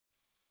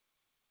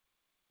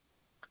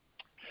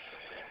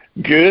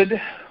Good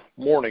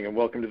morning and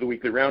welcome to the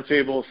weekly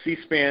roundtable.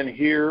 C-SPAN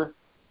here.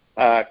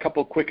 A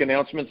couple quick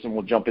announcements and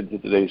we'll jump into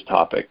today's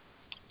topic.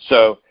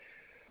 So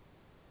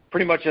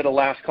pretty much at a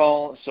last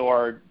call, so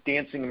our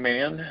dancing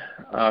man,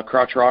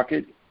 Crotch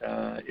Rocket,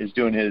 is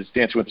doing his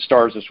Dancing with the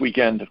Stars this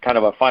weekend, kind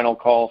of a final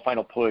call,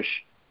 final push.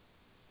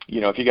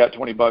 You know, if you got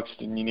 $20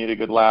 and you need a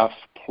good laugh,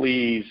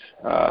 please,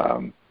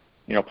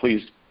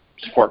 please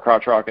support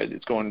Crotch Rocket.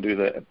 It's going to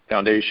the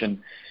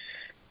foundation.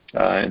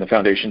 And the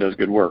foundation does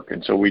good work.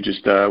 And so we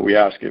just we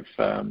ask if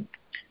you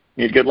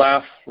need a good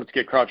laugh, let's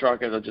get Crotch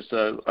Rocket just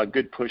a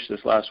good push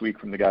this last week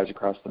from the guys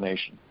across the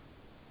nation.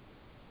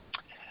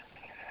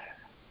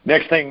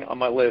 Next thing on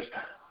my list,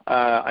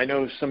 I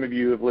know some of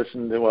you have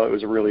listened to, well, it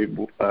was a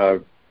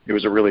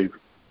really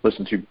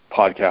listened to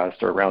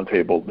podcast or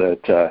roundtable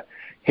that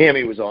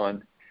Hammy was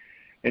on.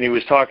 And he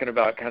was talking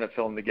about kind of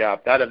filling the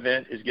gap. That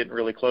event is getting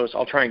really close.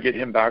 I'll try and get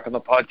him back on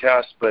the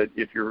podcast. But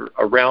if you're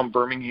around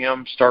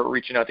Birmingham, start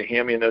reaching out to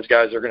Hammy and those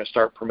guys. Are going to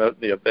start promoting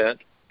the event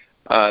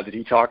that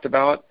he talked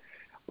about.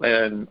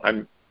 And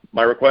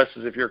my request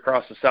is if you're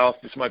across the South,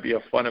 this might be a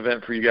fun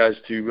event for you guys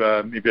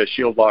to maybe a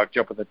shield lock,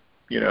 jump in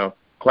the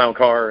clown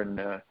car and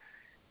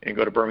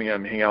go to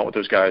Birmingham and hang out with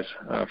those guys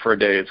for a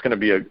day. It's going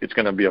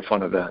to be a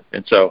fun event.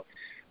 And so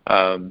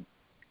when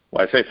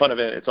I say fun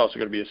event, it's also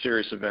going to be a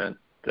serious event.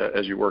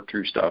 As you work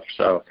through stuff.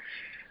 So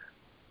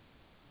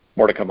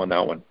more to come on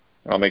that one.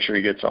 I'll make sure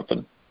you get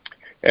something.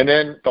 And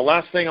then the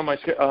last thing on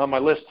my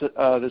list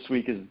this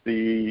week is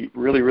the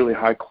really, really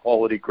high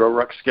quality Grow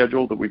Ruck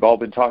schedule that we've all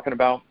been talking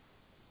about.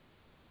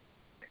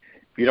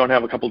 If you don't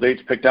have a couple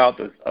dates picked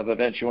out of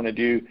events you want to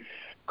do,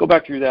 go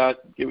back through that,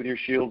 get with your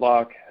shield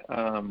lock,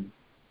 and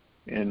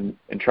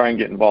try and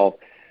get involved.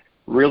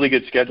 Really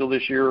good schedule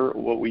this year.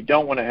 What we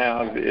don't want to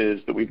have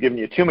is that we've given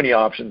you too many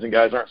options and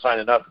guys aren't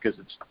signing up because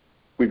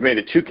we've made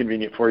it too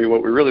convenient for you.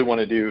 What we really want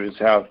to do is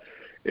have,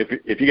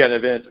 if you got an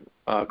event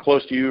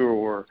close to you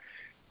or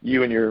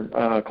you and your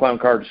clown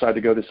car decide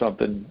to go to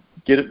something,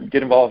 get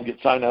involved, get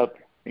signed up,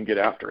 and get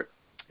after it.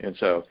 And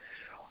so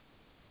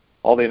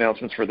all the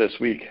announcements for this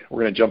week,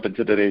 we're going to jump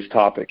into today's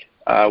topic.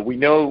 We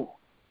know,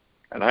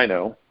 and I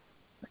know,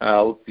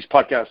 these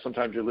podcasts,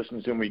 sometimes you're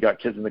listening to them when you got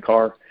kids in the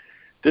car.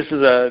 This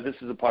is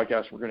a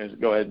podcast we're going to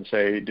go ahead and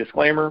say,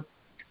 disclaimer,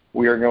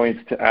 we are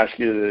going to ask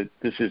you that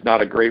this is not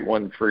a great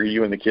one for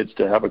you and the kids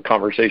to have a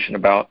conversation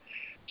about.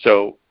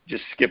 So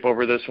just skip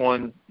over this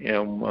one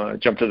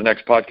and jump to the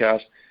next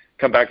podcast.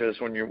 Come back to this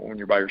when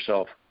you're by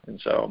yourself.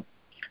 And so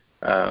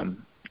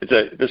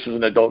this is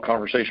an adult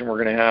conversation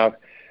we're going to have.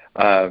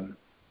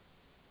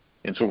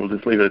 And so we'll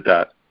just leave it at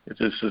that. If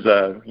this is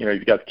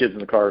you've got the kids in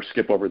the car,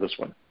 skip over this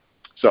one.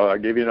 So I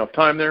gave you enough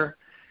time there.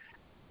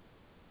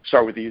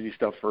 Start with the easy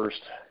stuff first.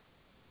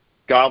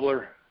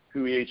 Gobbler,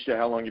 who EH'd you?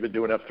 How long you been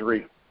doing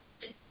F3?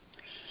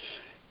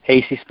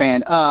 Hey,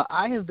 C-SPAN.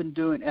 I have been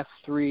doing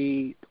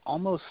F3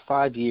 almost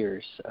 5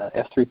 years.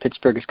 F3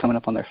 Pittsburgh is coming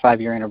up on their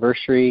 5-year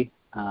anniversary.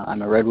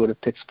 I'm a Redwood of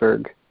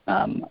Pittsburgh.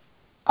 When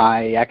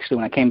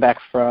I came back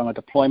from a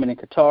deployment in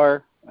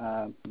Qatar,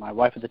 my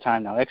wife at the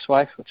time, now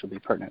ex-wife, which will be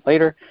pertinent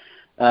later,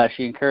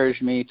 she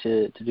encouraged me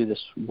to do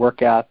this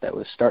workout that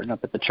was starting up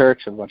at the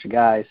church of a bunch of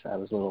guys. I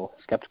was a little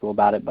skeptical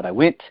about it, but I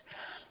went.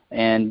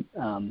 And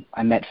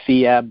I met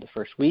FIAB the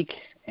first week,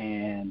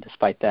 and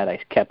despite that, I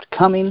kept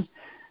coming.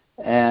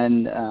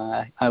 And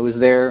I was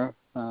there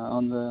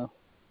on the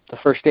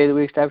first day that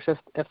we established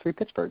F3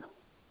 Pittsburgh.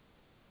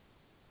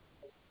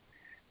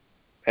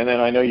 And then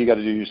I know you got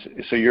to do,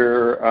 so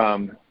you're,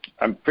 I'm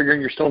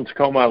figuring you're still in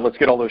Tacoma. Let's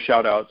get all those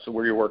shout-outs. So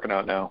where you're working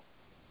out now?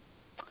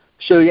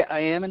 So, yeah, I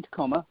am in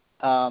Tacoma.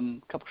 A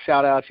couple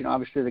shout-outs,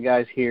 obviously the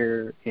guys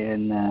here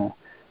in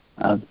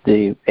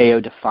the AO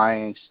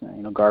Defiance,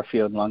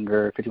 Garfield,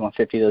 Lunger,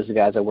 5150, those are the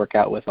guys I work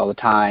out with all the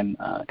time.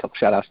 A couple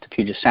shout-outs to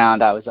Puget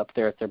Sound. I was up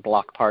there at their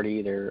block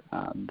party where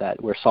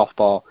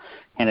softball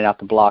handed out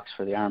the blocks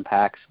for the arm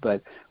packs.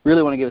 But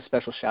really want to give a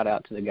special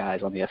shout-out to the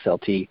guys on the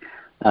SLT.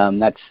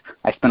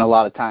 I spent a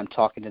lot of time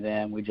talking to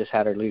them. We just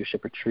had our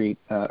leadership retreat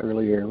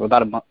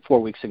about 4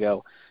 weeks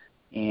ago.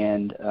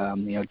 And,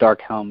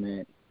 Dark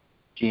Helmet,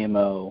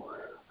 GMO,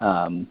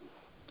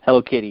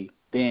 Hello Kitty,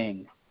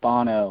 Bing,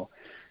 Bono,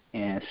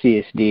 and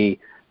CSD.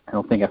 I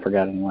don't think I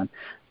forgot anyone.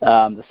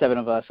 The 7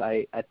 of us,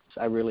 I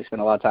really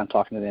spent a lot of time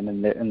talking to them,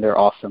 and they're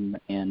awesome.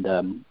 And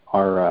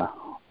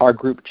our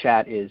group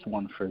chat is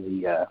one for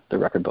the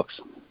record books.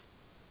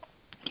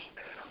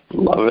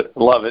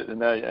 Love it.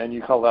 And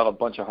you called out a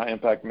bunch of high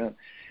impact men.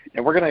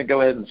 And we're going to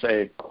go ahead and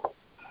say,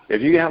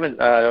 if you haven't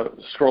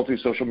scrolled through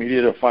social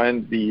media to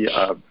find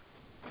the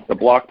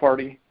block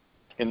party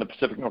in the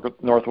Pacific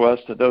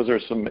Northwest, those are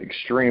some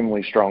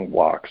extremely strong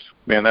blocks.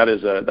 Man,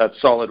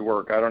 that's solid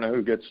work. I don't know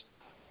who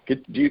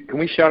can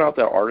we shout out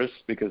the artists,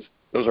 because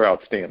those are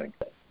outstanding?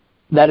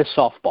 That is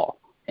softball.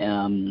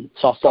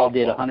 Softball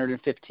did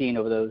 115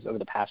 over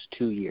the past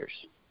 2 years.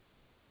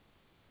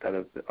 That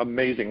is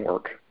amazing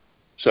work.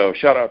 So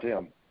shout out to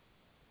him.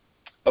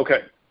 Okay,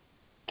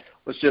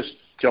 let's just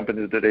jump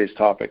into today's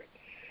topic.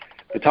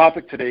 The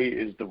topic today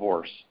is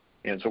divorce.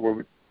 And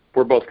so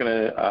we're both going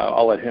to,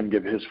 I'll let him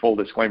give his full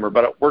disclaimer,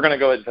 but we're going to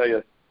go ahead and tell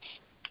you,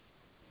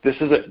 this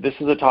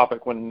is a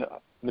topic when,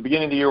 in the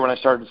beginning of the year when I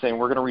started saying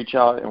we're going to reach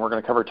out and we're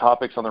going to cover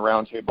topics on the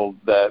roundtable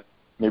that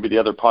maybe the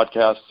other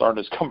podcasts aren't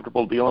as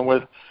comfortable dealing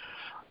with,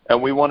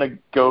 and we want to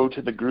go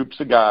to the groups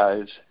of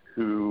guys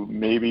who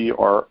maybe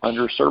are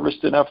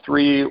underserviced in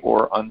F3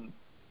 or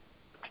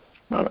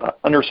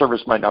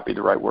underserviced might not be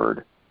the right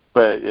word,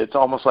 but it's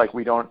almost like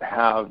we don't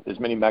have as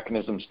many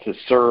mechanisms to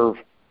serve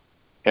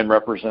and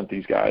represent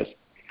these guys.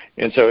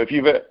 And so if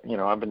you've,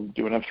 I've been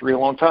doing F3 a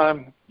long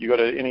time, you go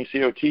to any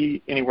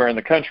COT anywhere in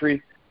the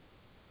country,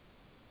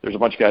 there's a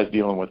bunch of guys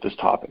dealing with this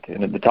topic,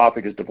 and the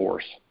topic is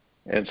divorce.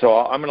 And so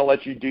I'm going to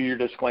let you do your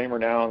disclaimer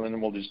now, and then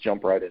we'll just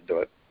jump right into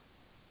it.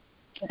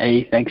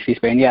 Hey, thanks,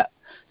 C-SPAN. Yeah.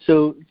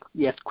 So,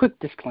 yes, quick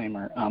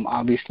disclaimer.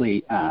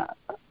 Obviously, I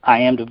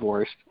am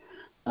divorced.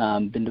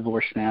 Been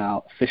divorced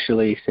now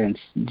officially since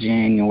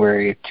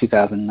January of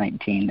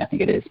 2019, I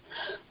think it is.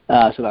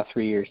 So about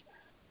 3 years.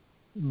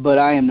 But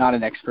I am not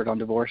an expert on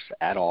divorce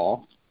at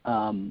all.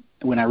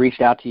 When I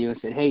reached out to you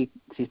and said, hey,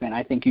 C-SPAN,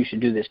 I think you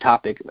should do this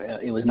topic,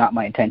 it was not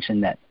my intention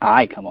that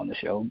I come on the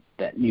show,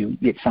 that you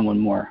get someone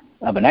more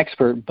of an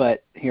expert,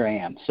 but here I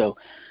am. So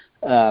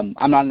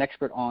I'm not an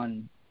expert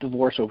on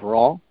divorce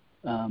overall,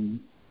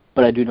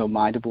 but I do know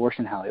my divorce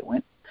and how it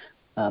went.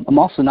 I'm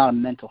also not a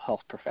mental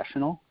health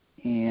professional,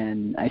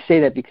 and I say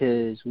that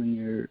because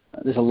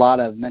there's a lot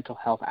of mental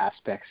health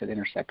aspects that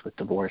intersect with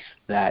divorce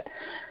that,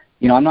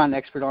 I'm not an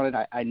expert on it.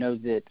 I know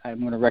that I'm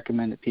going to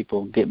recommend that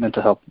people get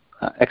mental health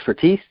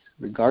expertise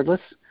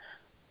regardless,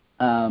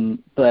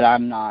 but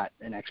I'm not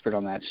an expert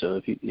on that. So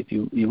if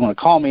you want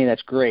to call me,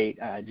 that's great.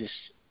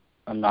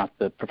 I'm not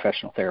the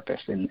professional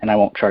therapist, and I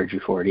won't charge you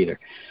for it either.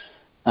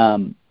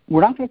 We're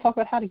not going to talk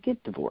about how to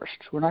get divorced.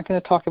 We're not going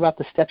to talk about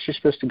the steps you're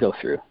supposed to go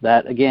through.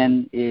 That,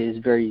 again, is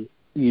very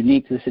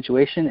unique to the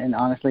situation, and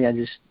honestly, I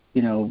just,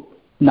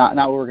 not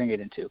what we're going to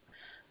get into.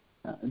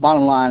 The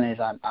bottom line is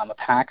I'm a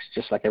PAX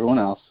just like everyone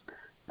else.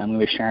 I'm going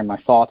to be sharing my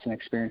thoughts and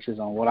experiences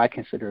on what I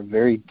consider a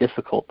very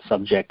difficult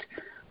subject,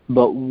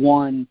 but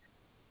one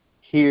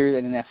here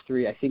in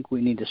F3 I think we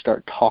need to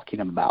start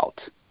talking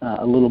about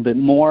a little bit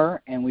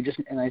more. And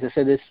as I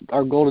said,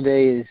 our goal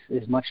today is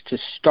as much to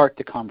start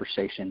the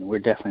conversation. We're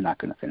definitely not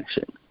going to finish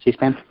it.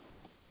 C-SPAN?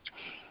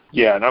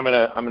 Yeah, and I'm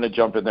gonna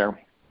jump in there.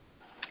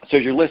 So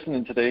as you're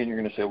listening today and you're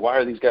going to say, why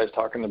are these guys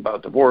talking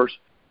about divorce?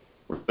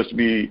 We're supposed to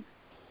be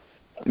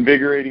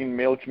invigorating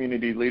male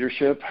community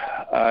leadership,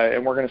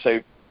 and we're going to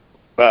say,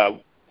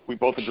 we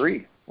both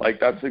agree. Like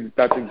that's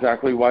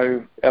exactly why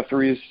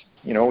F3 is,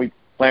 we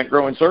plant,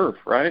 grow, and serve,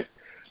 right?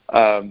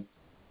 But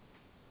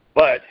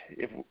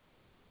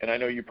and I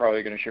know you're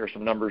probably going to share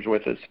some numbers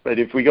with us, but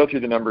if we go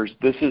through the numbers,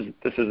 this is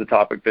a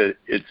topic that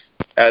it's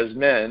as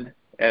men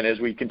and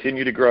as we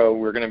continue to grow,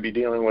 we're going to be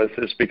dealing with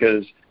this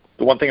because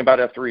the one thing about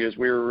F3 is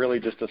we're really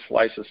just a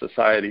slice of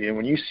society, and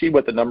when you see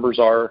what the numbers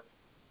are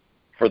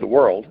for the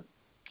world,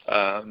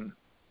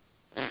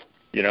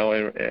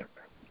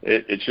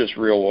 it's just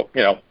real.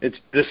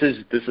 This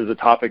is a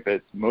topic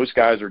that most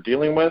guys are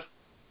dealing with,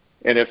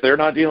 and if they're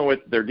not dealing with,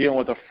 they're dealing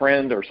with a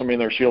friend or somebody in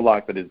their shield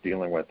lock that is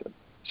dealing with it.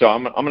 So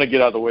I'm going to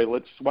get out of the way. Why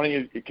don't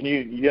you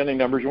got any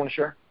numbers you want to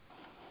share?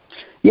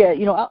 Yeah,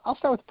 I'll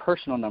start with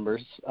personal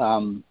numbers.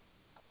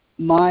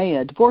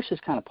 My divorce is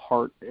kind of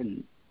part,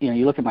 and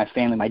you look at my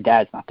family. My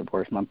dad's not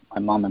divorced. My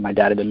mom and my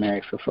dad have been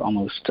married for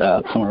almost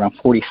somewhere around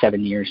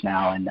 47 years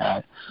now, and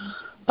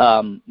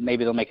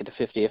maybe they'll make it to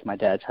 50 if my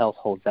dad's health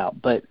holds out.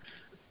 But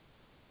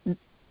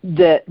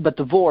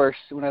divorce,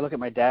 when I look at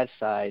my dad's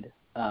side,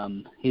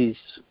 he's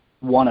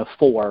one of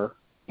four,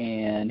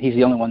 and he's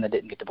the only one that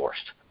didn't get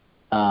divorced.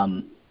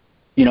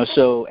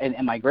 So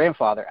and my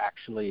grandfather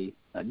actually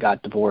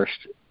got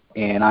divorced,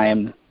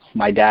 and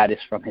my dad is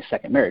from his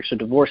second marriage. So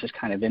divorce is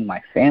kind of in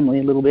my family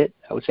a little bit.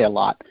 I would say a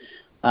lot.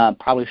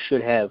 Probably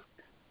should have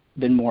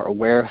been more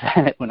aware of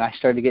that when I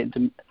started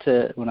getting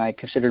to when I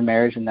considered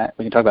marriage, and that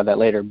we can talk about that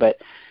later. But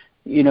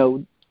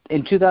in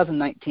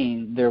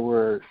 2019 there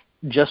were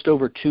just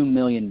over 2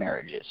 million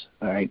marriages.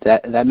 All right,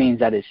 that means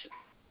that is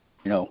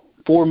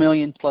 4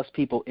 million plus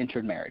people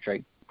entered marriage.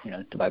 Right,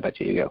 divide by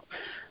 2, you go.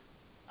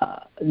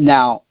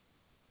 Now,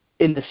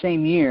 in the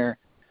same year,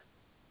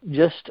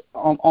 just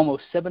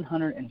almost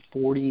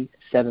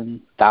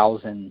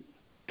 747,000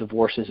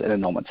 divorces and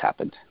annulments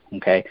happened.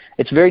 Okay,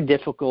 it's very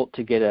difficult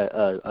to get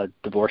a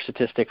divorce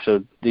statistic,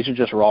 so these are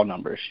just raw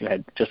numbers. You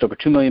had just over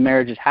 2 million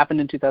marriages happened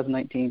in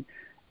 2019,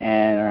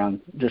 and around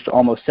just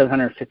almost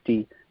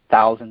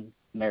 750,000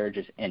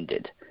 marriages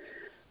ended.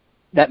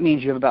 That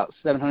means you have about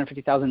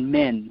 750,000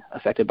 men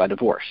affected by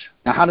divorce.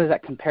 Now, how does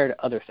that compare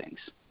to other things?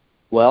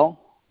 Well,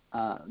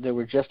 there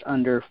were just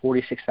under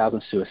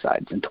 46,000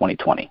 suicides in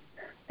 2020.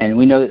 And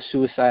we know that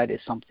suicide is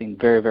something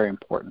very, very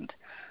important.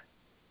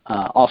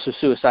 Also,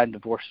 suicide and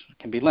divorce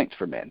can be linked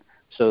for men,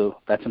 so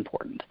that's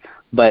important.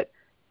 But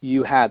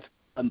you have,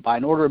 by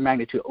an order of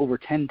magnitude, over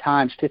 10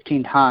 times,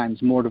 15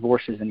 times more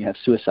divorces than you have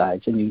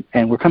suicides. And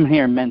we're coming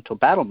here in Mental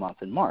Battle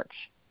Month in March.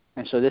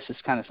 And so this is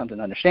kind of something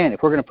to understand.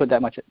 If we're going to put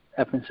that much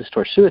emphasis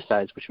towards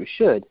suicides, which we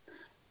should,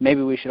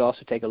 maybe we should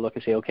also take a look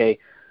and say, okay,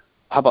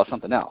 how about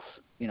something else,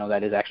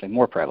 that is actually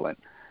more prevalent?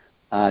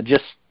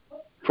 Just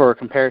for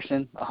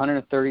comparison,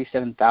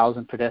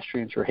 137,000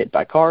 pedestrians were hit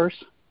by cars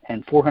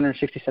and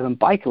 467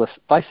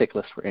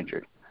 bicyclists were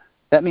injured.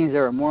 That means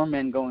there are more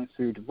men going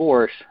through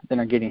divorce than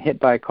are getting hit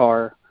by a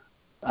car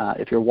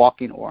if you're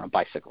walking or on a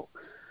bicycle.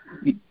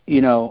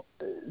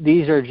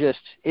 These are just,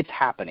 it's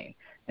happening,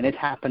 and it's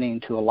happening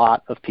to a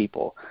lot of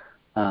people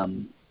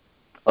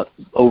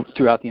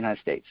throughout the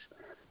United States.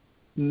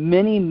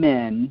 Many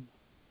men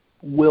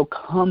will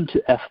come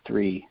to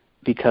F3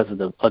 because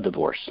of a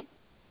divorce.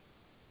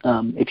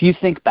 If you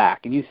think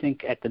back and you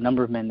think at the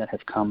number of men that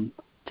have come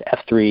to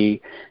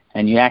F3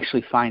 and you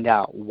actually find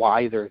out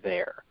why they're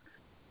there,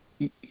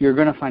 you're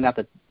going to find out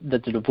that the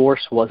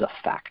divorce was a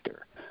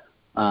factor.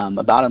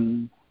 About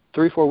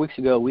 3 or 4 weeks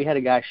ago, we had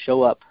a guy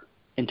show up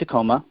in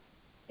Tacoma,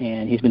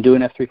 and he's been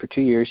doing F3 for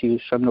 2 years. He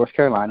was from North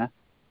Carolina,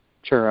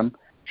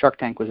 Shark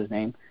Tank was his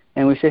name.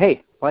 And we said,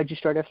 hey, why'd you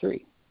start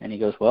F3? And he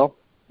goes, well,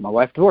 my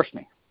wife divorced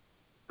me.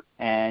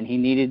 And he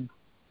needed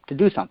to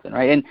do something,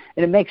 right? And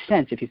it makes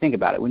sense if you think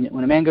about it.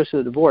 When a man goes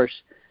through a divorce,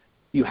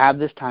 you have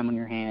this time on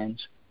your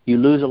hands. You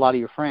lose a lot of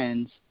your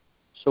friends.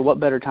 So what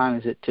better time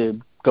is it to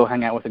go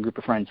hang out with a group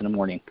of friends in the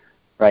morning,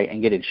 right,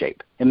 and get in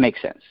shape? It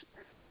makes sense.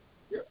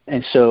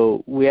 And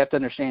so we have to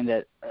understand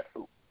that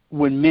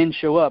when men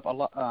show up,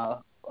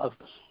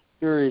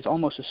 there is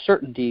almost a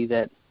certainty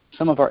that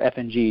some of our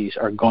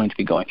FNGs are going to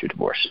be going through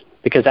divorce,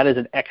 because that is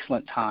an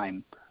excellent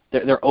time.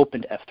 They're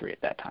open to F3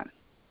 at that time.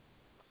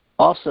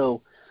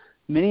 Also,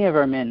 many of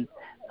our men,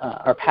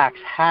 our packs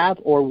have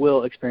or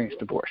will experience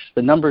divorce.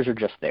 The numbers are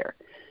just there.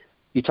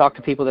 You talk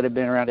to people that have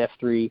been around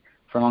F3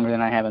 for longer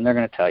than I have, and they're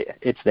going to tell you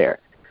it's there.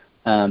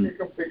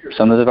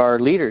 Some of our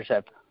leaders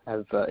have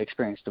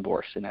experienced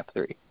divorce in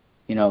F3.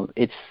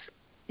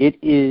 It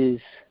is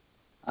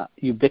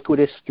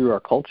ubiquitous through our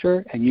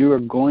culture, and you are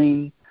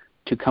going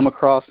to come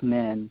across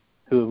men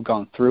who have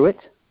gone through it.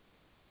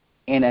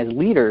 And as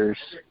leaders,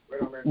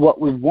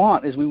 what we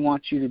want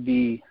you to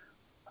be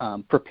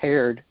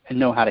prepared and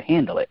know how to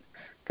handle it.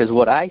 Because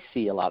what I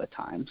see a lot of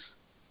times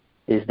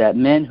is that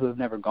men who have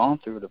never gone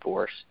through a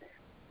divorce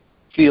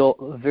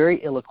feel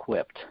very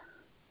ill-equipped,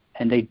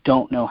 and they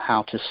don't know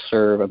how to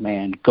serve a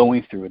man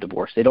going through a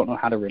divorce. They don't know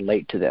how to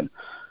relate to them.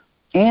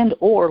 And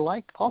or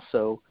like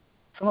also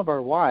some of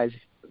our wives,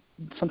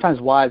 sometimes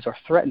wives are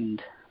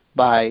threatened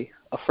by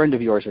a friend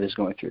of yours that is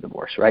going through a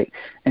divorce, right?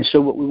 And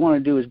so what we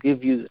want to do is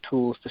give you the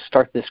tools to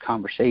start this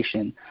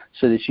conversation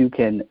so that you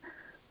can,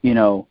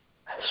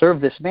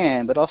 serve this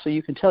man, but also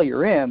you can tell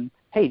your M,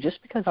 hey,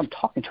 just because I'm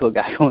talking to a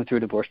guy going through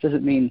a divorce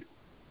doesn't mean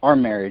our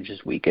marriage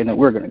is weak and that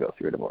we're going to go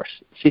through a divorce.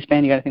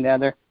 C-SPAN, you got anything to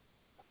add there?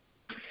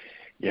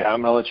 Yeah,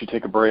 I'm going to let you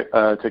take a breath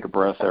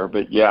there.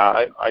 But,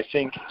 yeah, I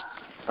think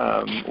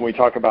when we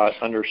talk about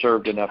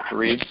underserved in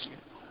F3,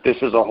 this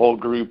is a whole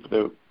group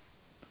that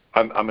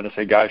I'm going to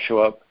say guys show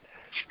up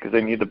because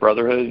they need the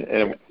brotherhood,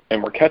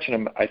 and we're catching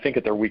them, I think,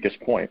 at their weakest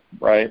point,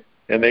 right?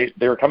 And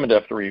they were coming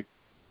to F3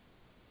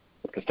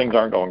 because things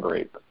aren't going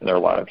great in their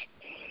lives.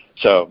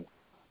 So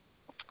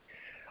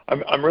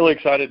I'm really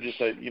excited just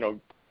to,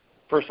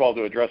 first of all,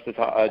 to address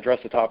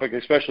the topic,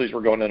 especially as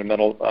we're going into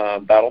mental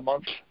battle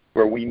months,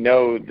 where we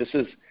know this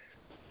is,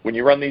 when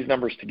you run these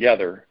numbers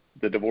together,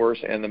 the divorce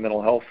and the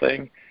mental health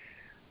thing,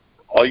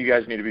 all you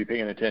guys need to be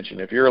paying attention.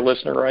 If you're a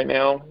listener right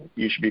now,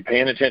 you should be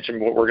paying attention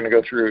to what we're going to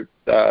go through,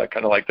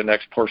 kind of like the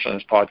next portion of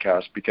this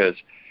podcast, because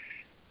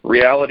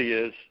reality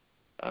is,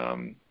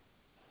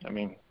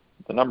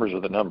 the numbers are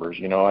the numbers.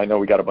 I know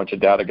we got a bunch of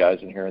data guys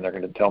in here, and they're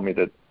going to tell me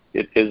that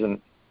it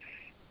isn't.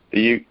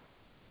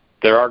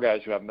 There are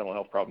guys who have mental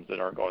health problems that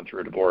aren't going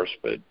through a divorce,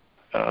 but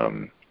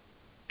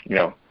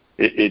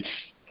it's.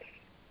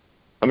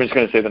 I'm just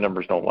going to say the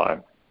numbers don't lie.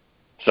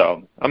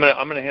 So I'm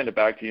going to hand it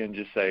back to you and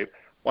just say,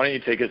 why don't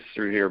you take us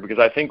through here? Because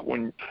I think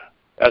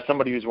as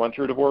somebody who's went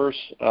through divorce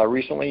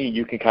recently,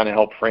 you can kind of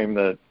help frame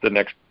the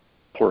next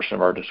portion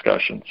of our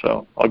discussion.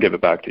 So I'll give it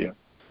back to you.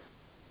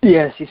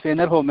 Yes, C-SPAN,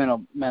 that whole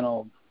mental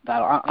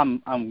battle.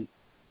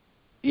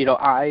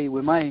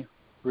 When my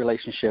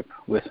relationship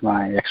with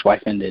my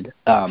ex-wife ended,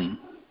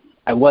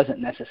 I wasn't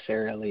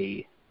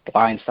necessarily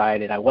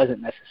blindsided. I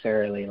wasn't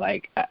necessarily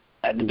like,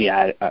 I'm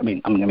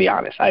going to be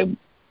honest.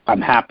 I'm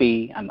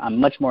happy. I'm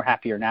much more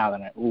happier now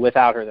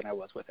without her than I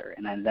was with her,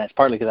 and that's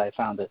partly because I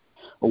found a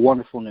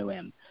wonderful new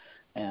M.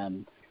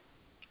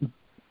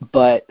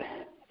 But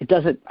it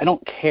doesn't. I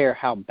don't care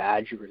how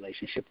bad your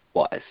relationship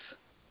was.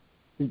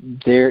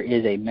 There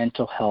is a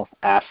mental health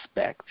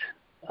aspect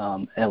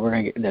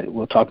that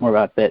we'll talk more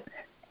about that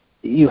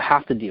you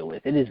have to deal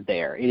with. It is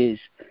there. It is.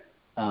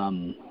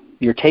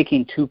 You're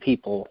taking two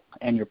people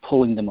and you're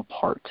pulling them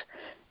apart.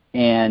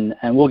 And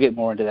we'll get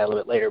more into that a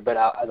little bit later. But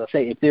as I'll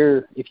say,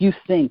 if you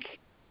think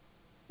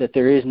that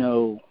there's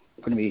no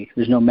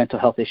mental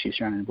health issues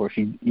surrounding divorce,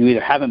 you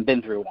either haven't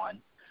been through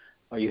one,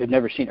 or you have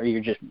never seen, or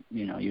you're just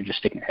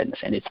sticking your head in the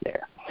sand. It's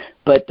there.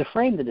 But to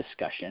frame the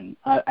discussion,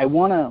 we're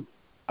going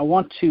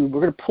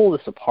to pull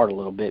this apart a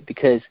little bit,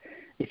 because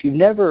if you've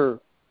never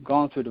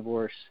gone through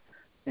divorce,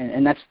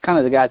 and that's kind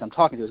of the guys I'm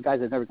talking to, is guys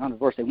that have never gone to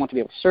divorce. They want to be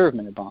able to serve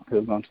men who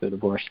have gone through a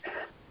divorce.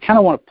 Kind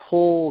of want to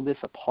pull this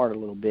apart a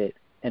little bit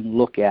and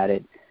look at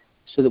it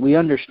so that we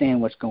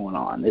understand what's going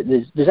on.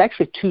 There's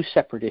actually two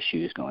separate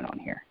issues going on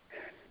here.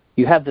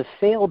 You have the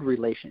failed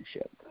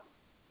relationship,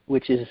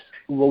 which is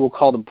what we'll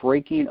call the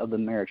breaking of the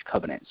marriage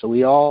covenant. So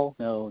we all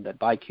know that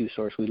by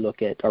Q-Source we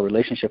look at our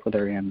relationship with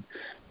REM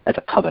as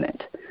a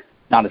covenant,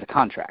 not as a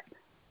contract.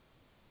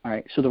 All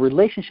right, so the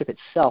relationship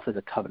itself is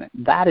a covenant.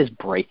 That is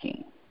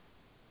breaking.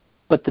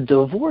 But the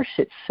divorce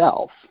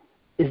itself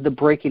is the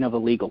breaking of a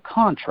legal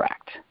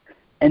contract.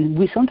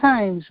 And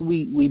sometimes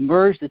we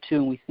merge the two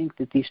and we think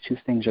that these two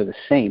things are the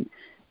same.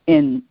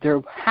 And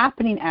they're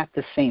happening at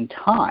the same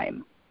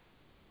time,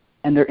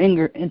 and they're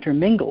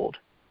intermingled.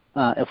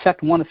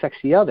 One affects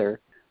the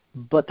other,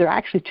 but they're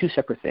actually two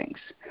separate things.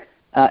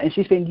 And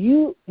she's saying,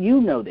 you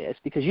know this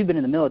because you've been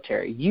in the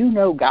military. You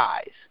know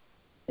guys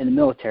in the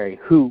military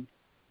who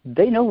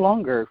they no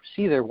longer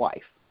see their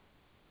wife.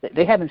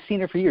 They haven't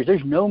seen her for years.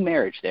 There's no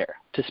marriage there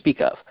to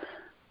speak of.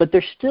 But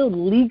they're still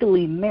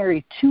legally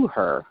married to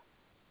her,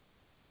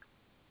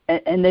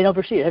 and they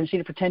never see it. They haven't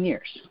seen it for 10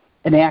 years.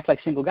 And they act like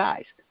single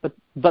guys.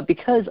 But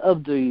because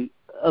of the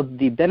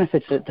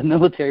benefits that the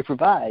military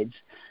provides,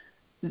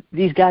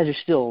 these guys are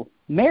still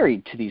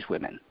married to these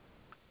women.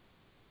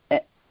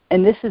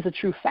 And this is a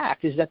true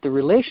fact, is that the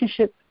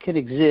relationship can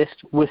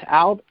exist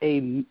without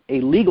a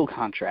legal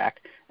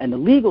contract, and the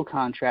legal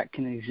contract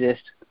can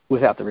exist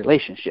without the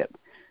relationship.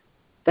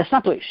 That's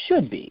not the way it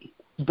should be,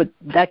 but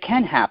that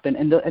can happen,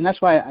 and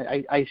that's why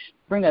I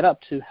bring that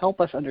up, to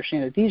help us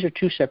understand that these are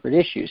two separate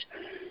issues.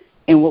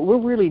 And what we're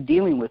really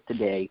dealing with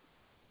today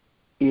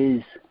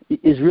is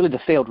really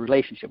the failed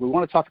relationship. We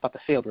want to talk about the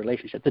failed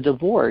relationship. The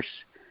divorce,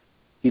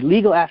 the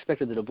legal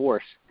aspect of the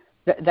divorce,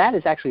 that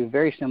is actually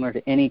very similar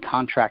to any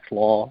contract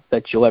law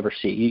that you'll ever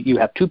see. You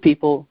have two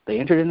people, they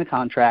entered in the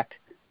contract,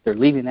 they're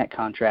leaving that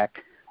contract,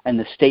 and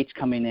the state's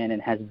coming in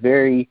and has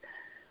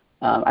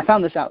I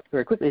found this out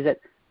very quickly, is that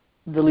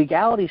the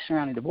legalities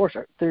surrounding divorce,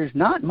 there's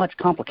not much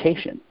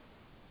complication.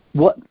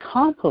 What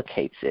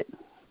complicates it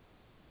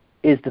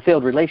is the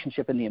failed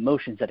relationship and the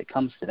emotions that it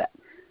comes to that.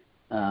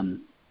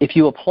 If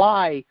you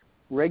apply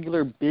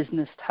regular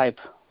business type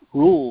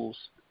rules,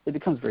 it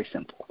becomes very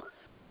simple.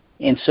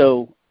 And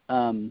so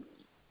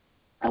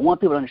I want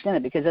people to understand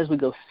it, because as we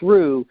go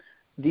through,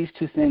 these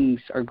two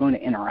things are going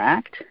to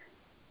interact.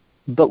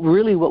 But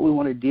really what we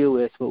want to deal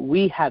with, what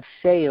we have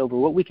say over,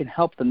 what we can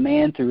help the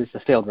man through, is the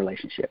failed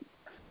relationship.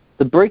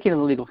 The breaking of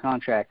the legal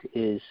contract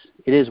is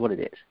what it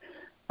is.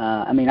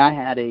 I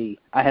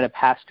had a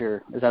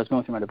pastor, as I was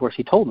going through my divorce,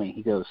 he told me,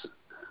 he goes,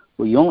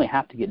 well, you only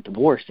have to get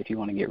divorced if you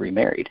want to get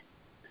remarried.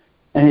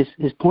 And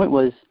his point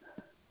was,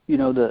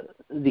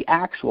 the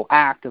actual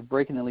act of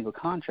breaking the legal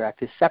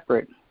contract is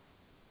separate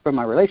from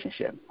my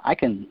relationship. I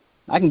can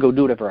go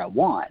do whatever I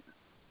want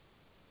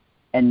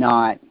and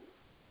not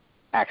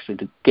actually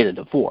to get a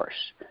divorce.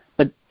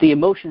 But the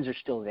emotions are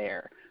still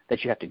there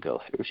that you have to go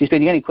through. So,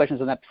 you any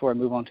questions on that before I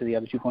move on to the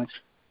other 2 points?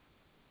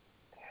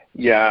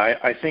 Yeah,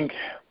 I think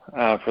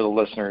for the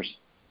listeners,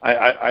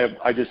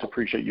 I just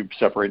appreciate you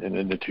separating it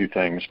into two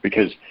things,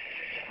 because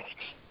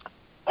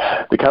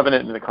the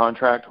covenant and the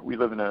contract, we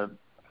live in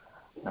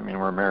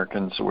we're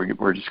Americans, so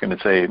we're just going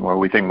to say, well,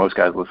 we think most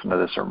guys listen to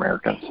this are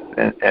Americans.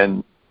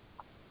 And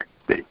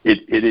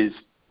it is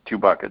two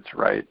buckets,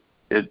 right?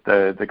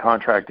 The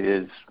contract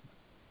is,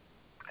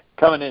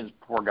 covenant is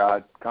before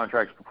God,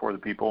 contracts before the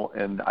people,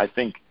 and I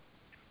think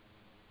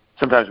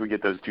sometimes we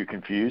get those two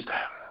confused.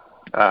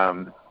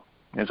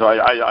 And so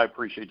I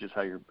appreciate just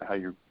how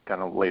you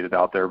kind of laid it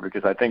out there,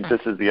 because I think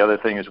this is the other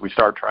thing, as we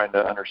start trying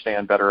to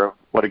understand better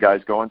what a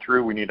guy's going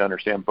through, we need to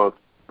understand both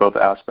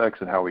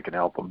aspects and how we can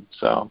help them.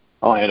 So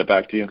I'll hand it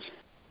back to you.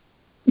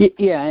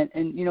 Yeah,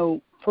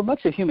 and for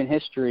much of human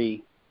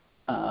history,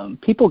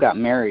 people got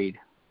married.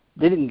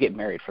 They didn't get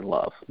married for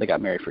love. They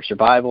got married for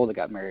survival. They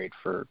got married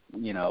for,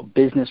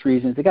 business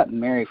reasons. They got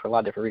married for a lot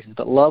of different reasons,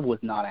 but love was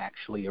not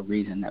actually a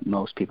reason that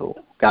most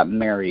people got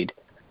married.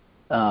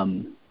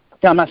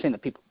 I'm not saying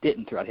that people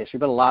didn't throughout history,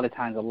 but a lot of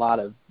times, a lot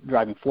of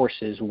driving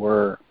forces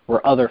were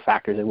other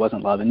factors. It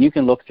wasn't love. And you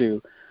can look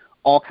through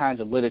all kinds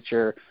of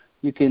literature.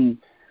 You can,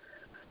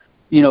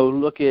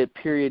 look at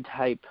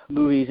period-type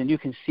movies, and you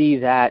can see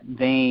that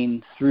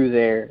vein through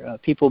there,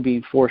 people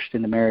being forced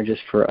into marriages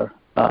for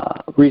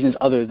reasons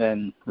other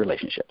than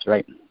relationships,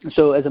 right?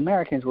 So as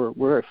Americans, we're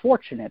very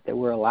fortunate that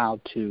we're allowed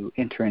to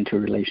enter into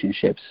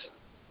relationships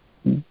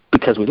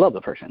because we love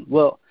the person.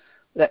 Well,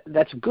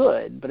 that's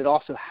good, but it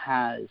also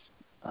has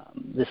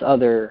this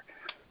other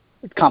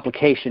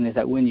complication, is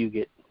that when you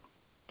get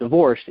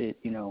divorced,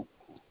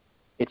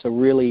 it's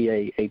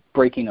really a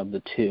breaking of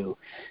the two.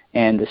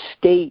 And the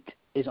state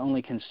is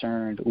only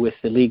concerned with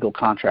the legal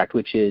contract,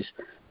 which is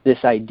this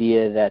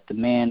idea that the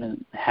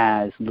man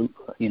has,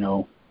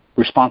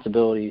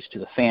 responsibilities to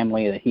the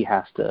family that he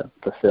has to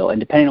fulfill. And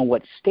depending on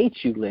what states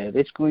you live,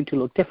 it's going to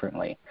look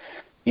differently.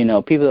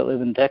 People that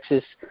live in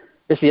Texas,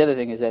 that's the other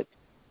thing, is that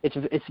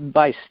it's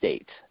by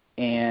state.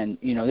 And,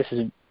 this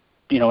is,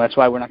 that's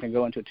why we're not going to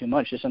go into it too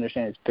much. Just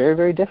understand it's very,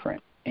 very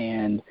different.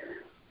 And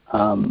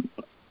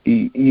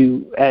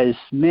you as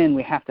men,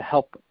 we have to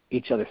help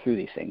each other through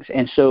these things.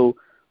 And so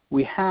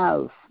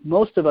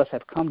most of us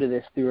have come to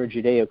this through our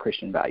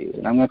Judeo-Christian values.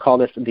 And I'm going to call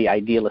this the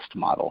idealist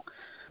model,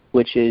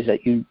 which is that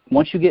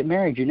once you get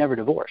married, you never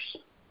divorce.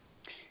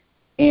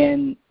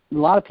 And a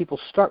lot of people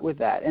start with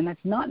that. And that's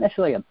not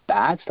necessarily a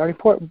bad starting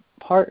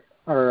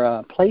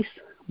place,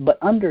 but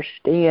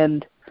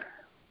understand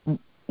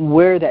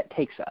where that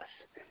takes us.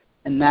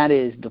 And that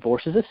is,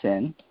 divorce is a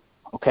sin.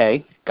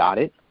 Okay, got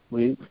it.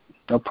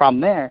 No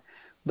problem there.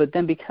 But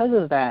then because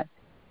of that,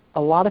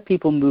 a lot of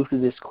people move to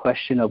this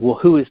question of, well,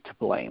 who is to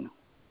blame?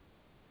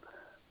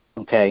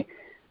 Okay?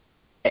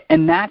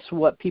 And that's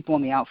what people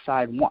on the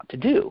outside want to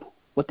do.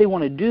 What they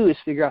want to do is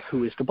figure out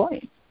who is to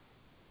blame.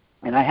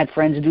 And I had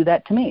friends do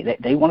that to me.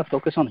 They want to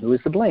focus on who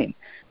is to blame.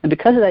 And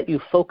because of that, you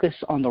focus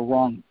on the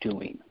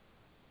wrongdoing.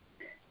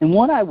 And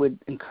what I would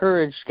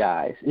encourage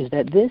guys is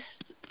that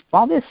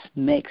while this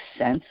makes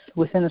sense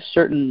within a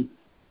certain,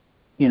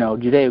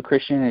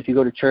 Judeo-Christian, if you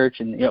go to church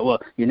and, you're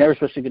never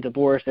supposed to get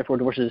divorced, therefore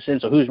divorce is a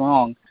sin, so who's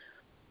wrong?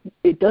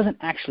 It doesn't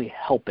actually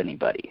help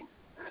anybody.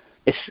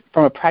 It's,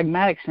 from a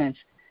pragmatic sense,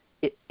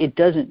 it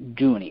doesn't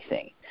do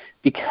anything.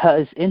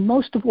 Because in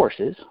most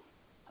divorces,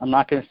 I'm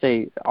not going to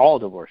say all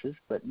divorces,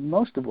 but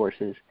most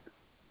divorces,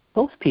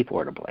 both people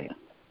are to blame.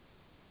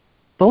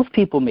 Both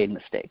people made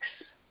mistakes.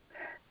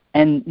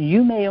 And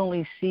you may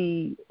only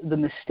see the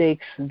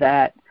mistakes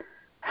that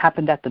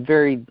happened at the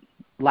very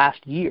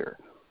last year.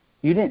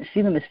 You didn't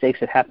see the mistakes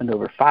that happened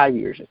over 5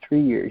 years or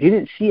 3 years. You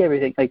didn't see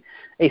everything. Like,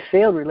 a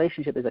failed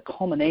relationship is a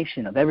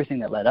culmination of everything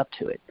that led up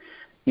to it.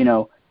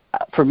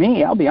 For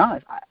me, I'll be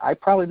honest, I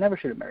probably never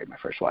should have married my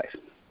first wife.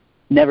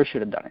 Never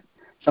should have done it.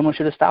 Someone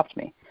should have stopped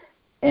me.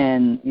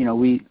 And,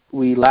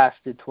 we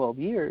lasted 12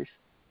 years.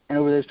 And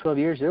over those 12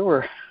 years, there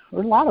were a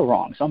lot of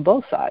wrongs on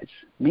both sides,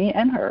 me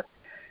and her.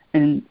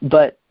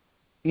 But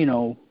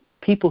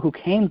people who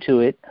came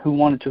to it, who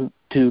wanted to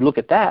look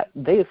at that,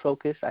 they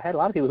focused. I had a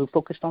lot of people who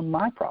focused on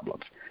my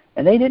problems,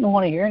 and they didn't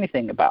want to hear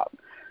anything about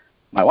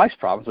my wife's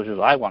problems, which is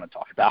what I want to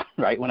talk about,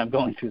 right, when I'm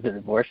going through the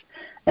divorce.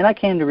 And I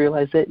came to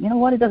realize that,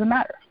 it doesn't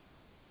matter.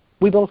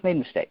 We both made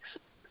mistakes.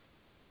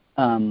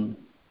 And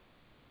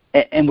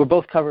we're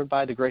both covered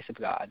by the grace of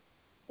God,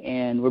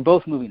 and we're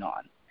both moving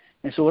on.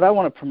 And so what I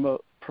want to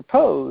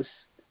propose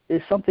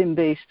is something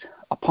based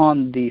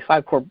upon the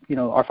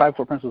our 5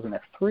 core principles in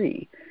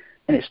F3.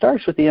 And it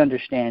starts with the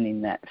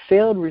understanding that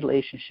failed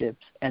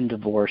relationships and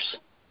divorce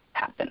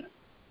happen.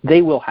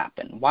 They will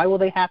happen. Why will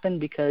they happen?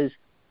 Because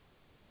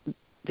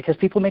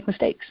people make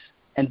mistakes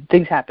and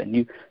things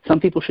happen. Some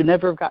people should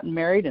never have gotten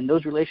married, and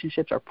those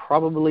relationships are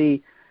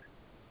probably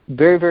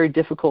very, very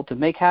difficult to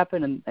make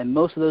happen, and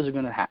most of those are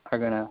going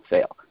to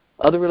fail.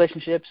 Other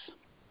relationships,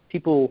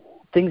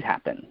 things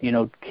happen.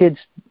 Kids,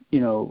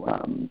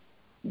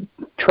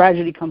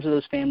 tragedy comes to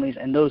those families,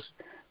 and those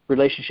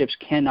relationships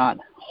cannot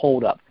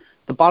hold up.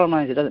 The bottom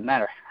line is, it doesn't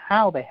matter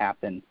how they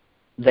happen,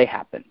 they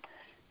happen.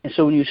 And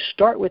so when you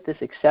start with this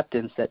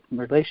acceptance that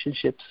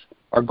relationships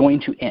are going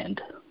to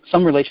end,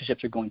 some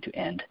relationships are going to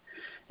end,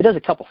 it does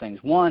a couple things.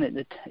 One,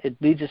 it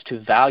leads us to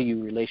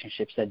value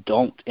relationships that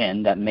don't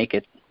end, that make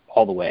it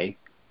all the way.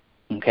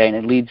 Okay, and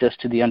it leads us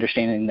to the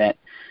understanding that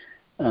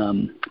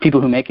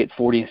people who make it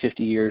 40 and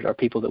 50 years are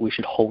people that we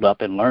should hold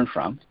up and learn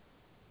from.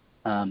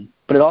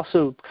 But it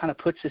also kind of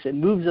it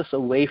moves us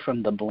away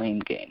from the blame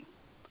game,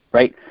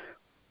 right?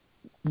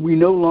 We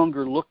no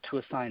longer look to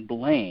assign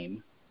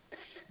blame,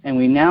 and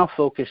we now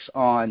focus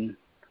on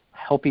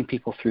helping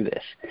people through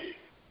this.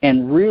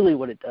 And really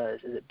what it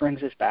does is it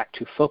brings us back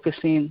to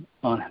focusing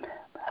on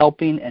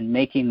helping and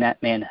making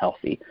that man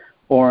healthy,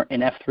 or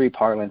in F3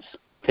 parlance,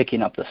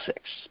 picking up the 6,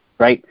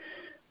 right?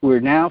 We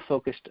now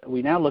look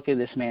at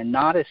this man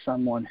not as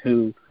someone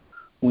who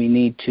we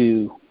need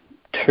to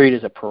treat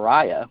as a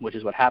pariah, which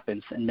is what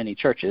happens in many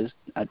churches,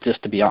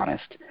 just to be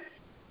honest.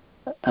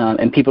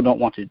 And people don't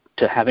want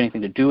to have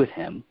anything to do with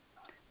him.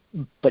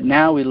 But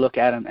now we look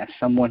at him as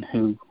someone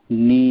who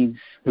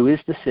is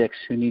the 6,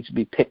 who needs to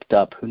be picked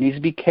up, who needs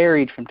to be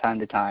carried from time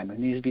to time, who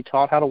needs to be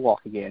taught how to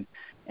walk again,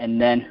 and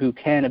then who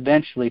can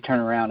eventually turn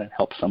around and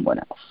help someone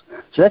else.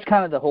 So that's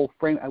kind of the whole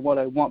frame, what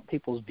I want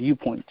people's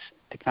viewpoints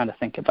to kind of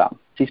think about.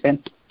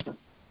 C-SPAN?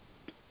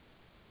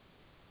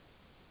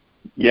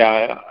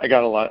 Yeah, I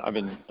got a lot. I've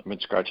been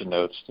scratching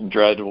notes, and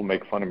Dredd will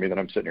make fun of me that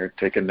I'm sitting here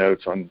taking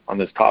notes on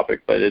this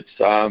topic, but it's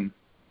part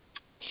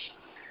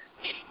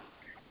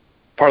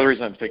of the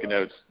reason I'm taking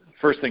notes.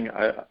 First thing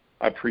I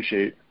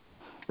appreciate,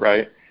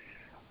 right?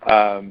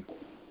 The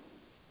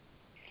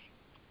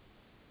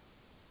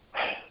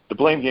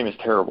blame game is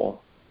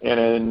terrible,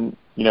 and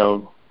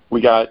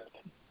we got,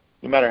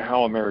 no matter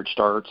how a marriage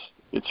starts,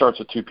 it starts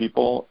with 2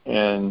 people,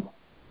 and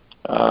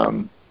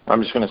I'm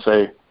just going to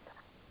say,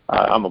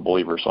 I'm a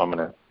believer, so I'm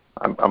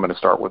going to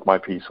start with my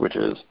piece, which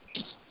is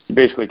you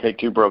basically take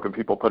 2 broken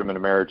people, put them in a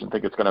marriage, and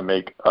think it's going to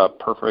make a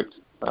perfect.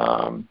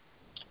 I'd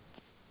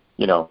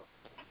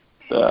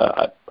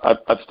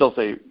still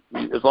say,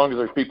 as long as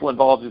there's people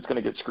involved, it's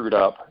going to get screwed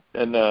up.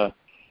 And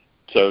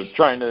So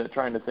trying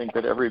to think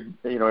that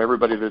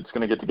everybody that's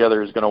going to get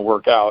together is going to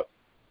work out.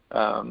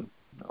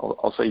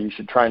 I'll say you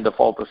should try and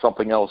default to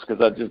something else because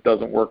that just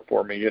doesn't work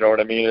for me. You know what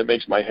I mean? It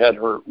makes my head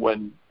hurt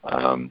when,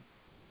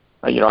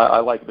 I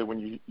like that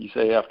when you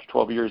say after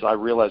 12 years, I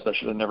realized I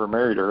should have never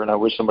married her, and I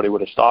wish somebody would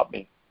have stopped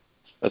me.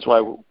 That's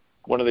why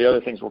one of the other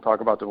things we'll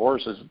talk about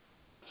divorce is,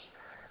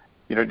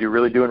 doing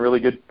really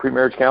good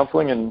pre-marriage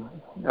counseling and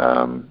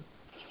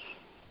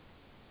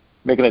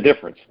making a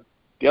difference.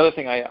 The other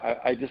thing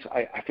I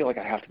feel like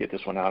I have to get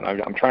this one out.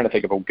 I'm trying to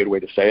think of a good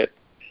way to say it.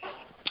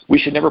 We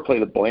should never play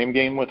the blame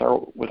game with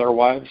our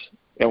wives.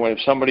 And if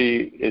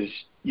somebody is,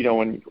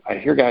 when I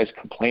hear guys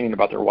complaining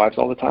about their wives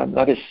all the time,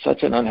 that is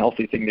such an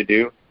unhealthy thing to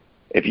do.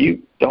 If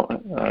you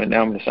don't, now I'm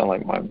going to sound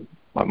like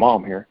my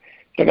mom here.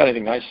 If you don't got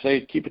anything nice to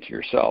say, keep it to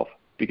yourself.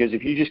 Because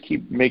if you just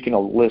keep making a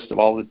list of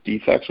all the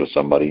defects with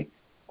somebody,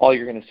 all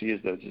you're going to see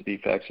is those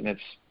defects, and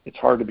it's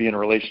hard to be in a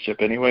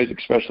relationship anyways,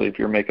 especially if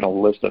you're making a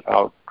list of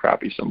how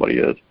crappy somebody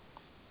is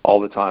all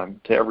the time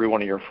to every one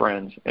of your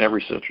friends in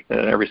every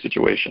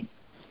situation.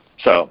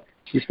 So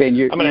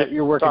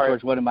you're working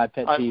towards one of my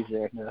pet peeves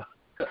there. No.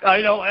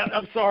 I know.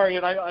 I'm sorry,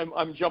 and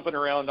I'm jumping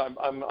around. I'm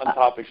on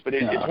topics, but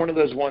it's one of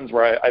those ones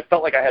where I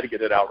felt like I had to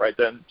get it out right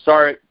then.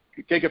 Sorry,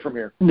 take it from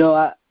here.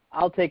 No,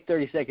 I'll take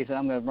 30 seconds, and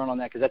I'm going to run on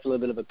that because that's a little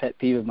bit of a pet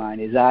peeve of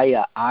mine. Is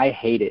I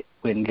hate it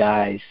when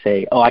guys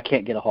say, "Oh, I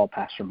can't get a hall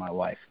pass from my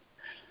wife,"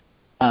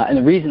 and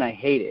the reason I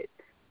hate it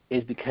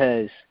is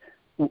because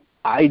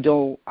I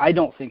don't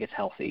think it's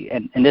healthy,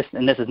 and this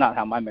is not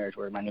how my new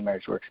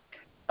marriage works.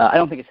 I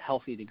don't think it's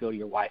healthy to go to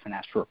your wife and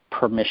ask for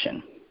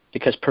permission,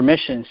 because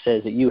permission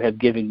says that you have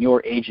given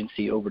your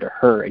agency over to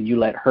her and you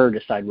let her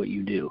decide what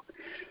you do.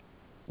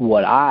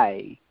 What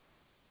I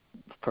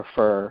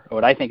prefer, or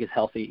what I think is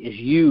healthy, is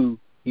you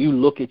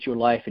look at your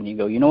life and you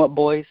go, you know what,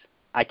 boys,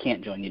 I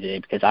can't join you today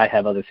because I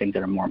have other things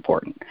that are more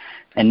important.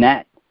 And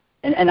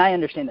I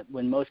understand that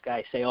when most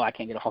guys say, oh, I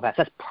can't get a hall pass,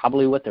 that's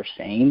probably what they're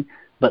saying,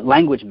 but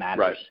language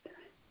matters. Right.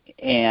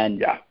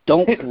 And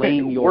don't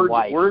blame your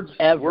wife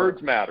ever.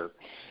 Words matter.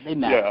 They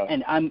matter.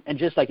 Yeah. And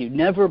just like you,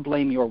 never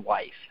blame your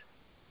wife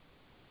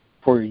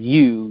for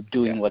you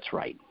doing what's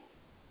right.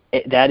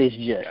 That is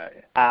just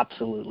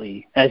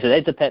absolutely, as I said,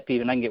 it's a pet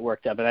peeve, and I can get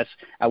worked up. And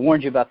I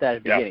warned you about that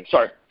at the beginning.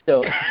 Sorry.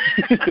 So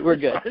we're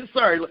good.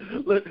 Sorry.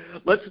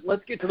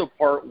 Let's get to the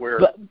part where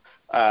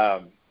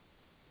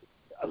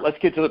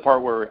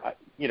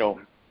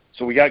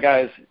so we got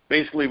guys.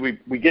 Basically,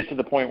 we get to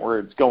the point where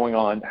it's going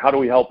on. How do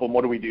we help them?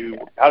 What do we do?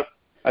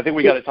 I think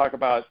we got to talk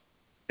about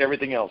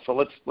everything else. So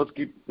let's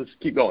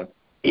keep going.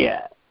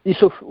 Yeah.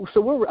 So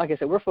we're, like I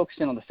said, we're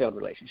focusing on the failed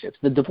relationships.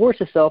 The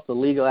divorce itself, the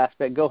legal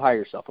aspect, go hire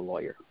yourself a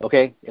lawyer.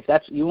 Okay, if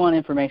you want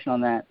information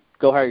on that,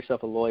 go hire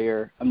yourself a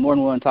lawyer. I'm more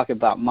than willing to talk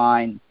about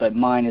mine, but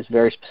mine is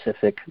very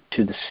specific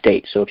to the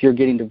state. So if you're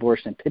getting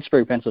divorced in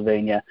Pittsburgh,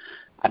 Pennsylvania,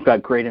 I've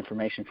got great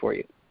information for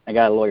you. I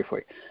got a lawyer for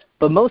you.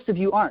 But most of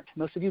you aren't.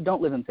 Most of you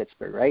don't live in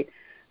Pittsburgh, right?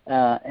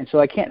 And so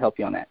I can't help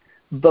you on that.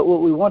 But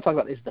what we want to talk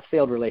about is the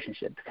failed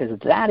relationship, because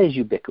that is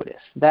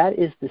ubiquitous. That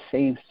is the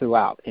same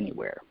throughout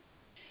anywhere.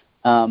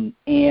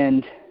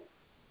 And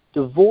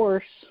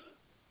divorce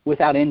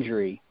without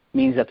injury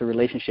means that the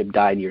relationship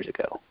died years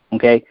ago.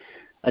 Okay,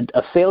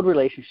 a failed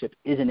relationship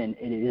is an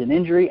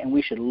injury, and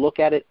we should look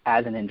at it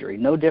as an injury.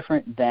 No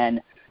different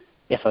than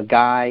if a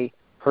guy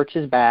hurts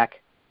his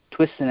back,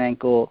 twists an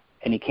ankle,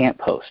 and he can't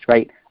post.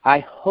 Right? I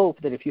hope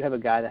that if you have a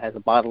guy that has a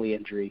bodily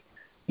injury,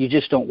 you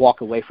just don't walk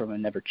away from him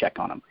and never check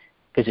on him.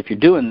 Because if you're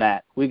doing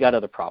that, we got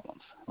other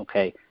problems.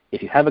 Okay,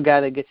 if you have a guy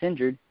that gets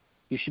injured,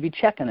 you should be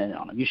checking in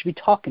on him. You should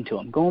be talking to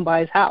him, going by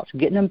his house,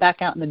 getting him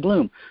back out in the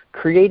gloom,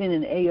 creating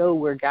an AO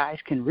where guys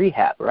can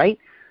rehab, right?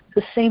 It's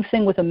the same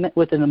thing with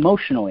an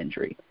emotional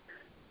injury,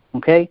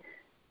 okay?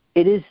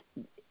 The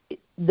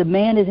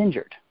man is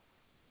injured.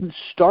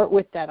 Start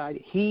with that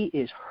idea. He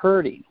is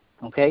hurting,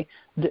 okay?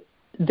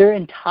 Their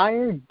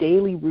entire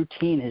daily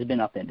routine has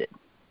been upended,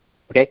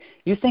 okay?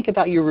 You think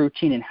about your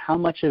routine and how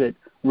much of it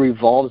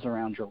revolves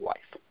around your wife.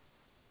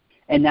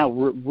 And now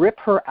rip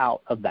her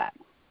out of that.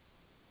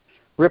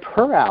 Rip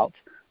her out,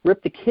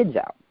 rip the kids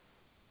out.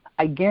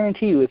 I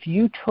guarantee you, if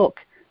you took,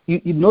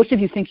 most of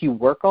you think you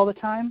work all the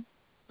time,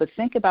 but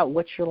think about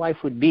what your life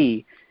would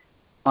be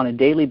on a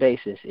daily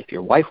basis if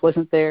your wife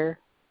wasn't there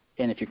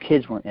and if your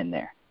kids weren't in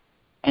there.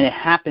 And it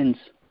happens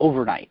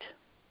overnight,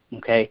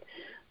 okay?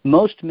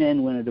 Most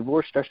men, when a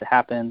divorce starts to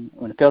happen,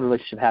 when a failed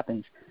relationship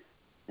happens,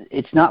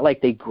 it's not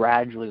like they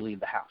gradually leave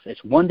the house.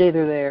 It's one day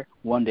they're there,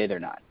 one day they're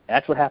not.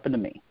 That's what happened to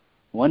me.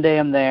 One day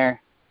I'm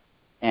there,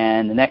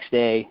 and the next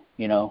day,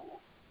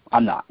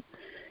 I'm not.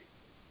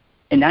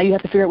 And now you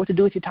have to figure out what to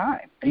do with your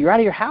time. And you're out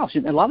of your house.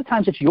 And a lot of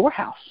times it's your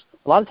house.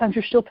 A lot of times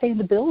you're still paying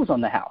the bills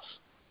on the house,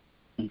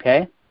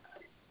 okay?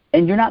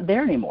 And you're not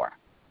there anymore.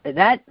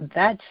 That's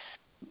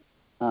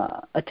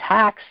a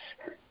tax,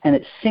 and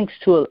it sinks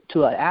to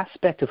an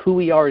aspect of who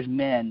we are as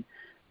men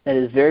that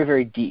is very,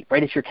 very deep,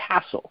 right? It's your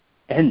castle,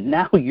 and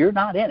now you're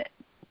not in it,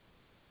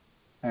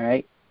 all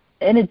right?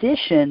 In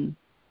addition,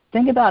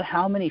 think about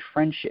how many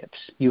friendships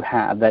you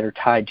have that are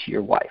tied to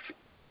your wife,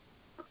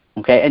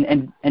 Okay,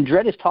 and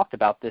Dredd has talked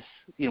about this.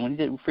 When he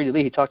did Free to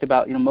Lead, he talked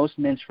about most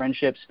men's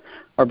friendships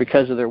are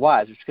because of their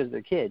wives, it's because of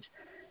their kids.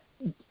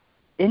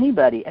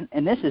 Anybody,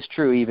 and this is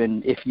true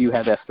even if you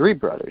have F3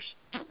 brothers.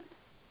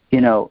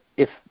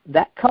 If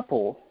that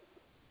couple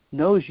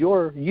knows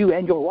you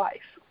and your wife,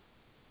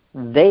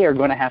 they are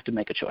going to have to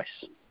make a choice,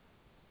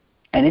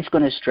 and it's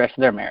going to stress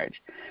their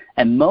marriage.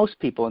 And most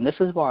people, and this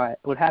is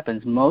what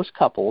happens, most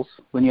couples,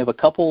 when you have a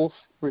couple's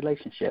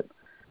relationship,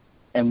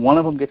 and one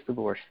of them gets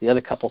divorced, the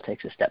other couple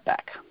takes a step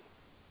back.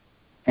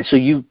 And so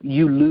you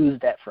lose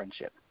that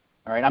friendship.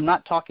 All right? I'm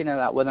not talking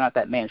about whether or not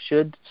that man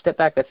should step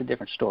back. That's a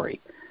different story.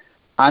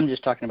 I'm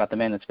just talking about the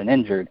man that's been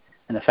injured,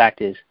 and the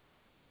fact is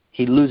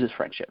he loses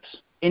friendships.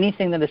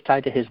 Anything that is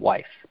tied to his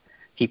wife,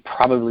 he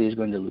probably is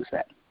going to lose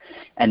that.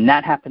 And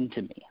that happened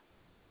to me.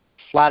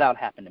 Flat out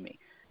happened to me.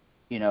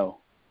 The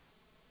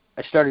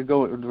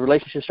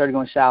relationship started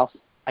going south.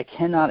 I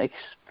cannot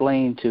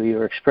explain to you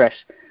or express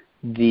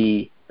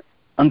the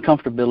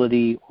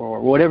uncomfortability or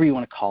whatever you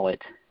want to call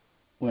it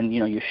when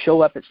you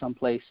show up at some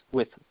place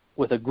with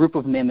a group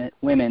of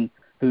women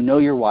who know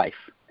your wife,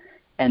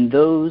 and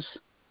those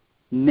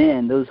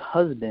men, those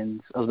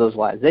husbands of those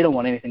wives, they don't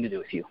want anything to do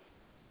with you.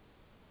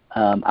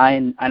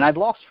 I've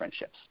lost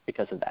friendships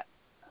because of that,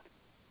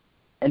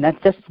 and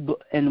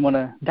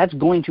that's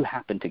going to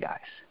happen to guys.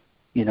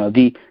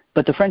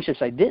 But the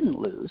friendships I didn't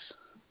lose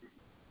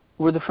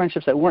were the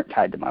friendships that weren't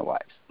tied to my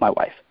wife, my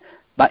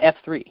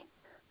F3.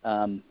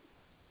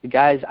 The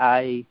guys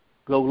I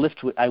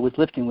was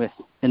lifting with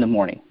in the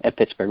morning at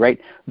Pittsburgh, right?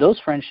 Those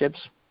friendships,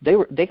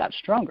 they got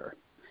stronger.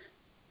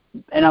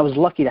 And I was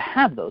lucky to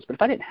have those. But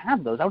if I didn't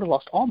have those, I would have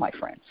lost all my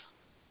friends.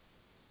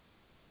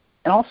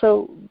 And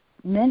also,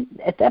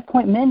 at that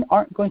point, men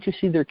aren't going to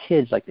see their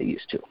kids like they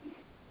used to.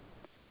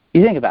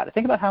 You think about it.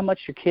 Think about how much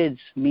your kids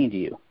mean to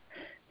you.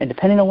 And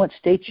depending on what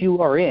state you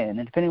are in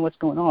and depending on what's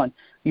going on,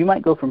 you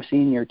might go from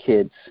seeing your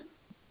kids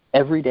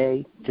every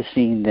day to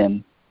seeing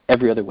them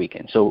every other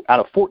weekend. So out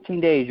of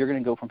 14 days, you're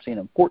going to go from seeing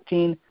them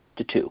 14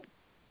 to 2.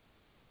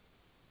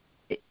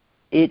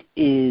 It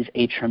is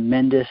a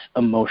tremendous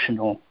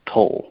emotional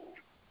toll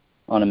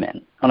on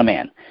a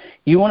man.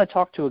 You want to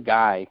talk to a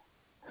guy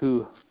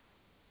who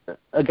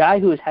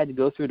has had to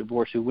go through a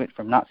divorce, who went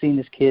from not seeing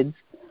his kids,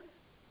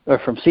 or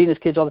from seeing his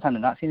kids all the time to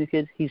not seeing his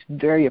kids. He's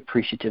very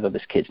appreciative of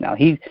his kids now.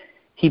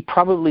 He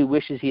probably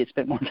wishes he had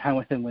spent more time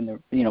with them when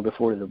they're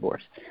before the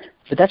divorce.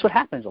 But that's what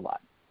happens a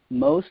lot.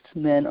 Most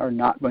men are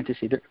not going to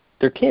see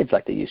their kids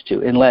like they used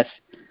to, unless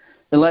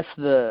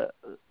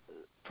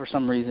for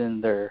some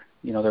reason their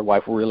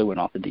wife really went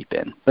off the deep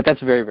end. But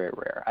that's very, very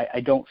rare. I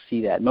don't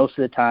see that. Most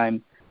of the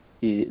time,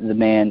 the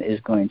man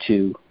is going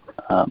to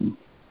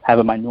have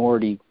a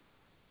minority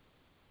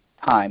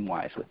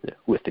time-wise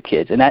with the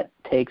kids, and that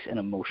takes an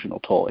emotional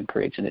toll and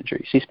creates an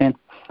injury. C-SPAN,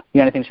 you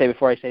got anything to say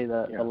before I say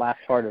the last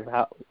part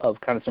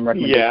of kind of some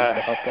recommendations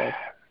to help guys?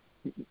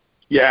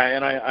 Yeah,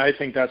 and I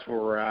think that's where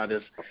we're at.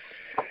 Is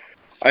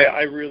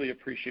I really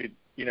appreciate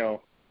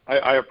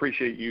I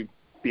appreciate you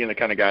being the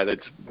kind of guy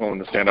that's willing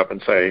to stand up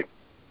and say,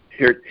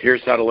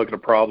 here's how to look at a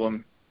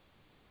problem,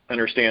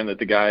 understand that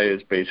the guy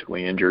is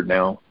basically injured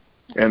now,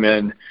 and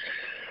then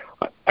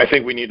I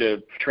think we need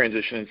to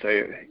transition and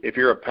say, if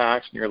you're a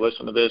PAX and you're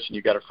listening to this and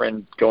you've got a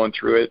friend going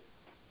through it,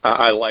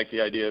 I like the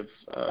idea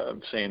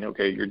of saying,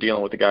 okay, you're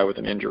dealing with a guy with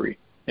an injury.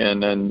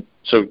 And then,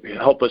 so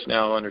help us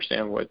now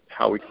understand what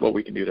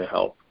we can do to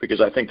help,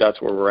 because I think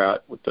that's where we're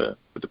at with the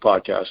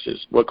podcast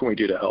is what can we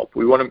do to help?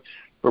 We're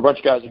a bunch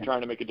of guys that are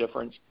trying to make a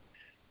difference.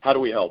 How do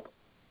we help?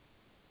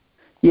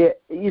 Yeah,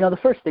 the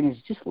first thing is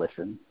just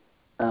listen.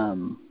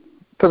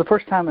 For the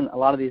first time in a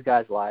lot of these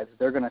guys' lives,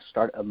 they're going to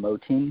start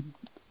emoting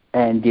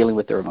and dealing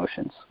with their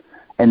emotions.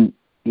 And,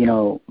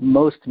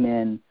 most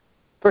men,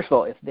 first of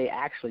all, if they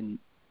actually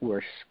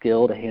were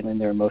skilled at handling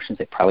their emotions,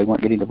 they probably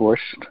weren't getting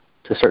divorced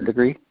to a certain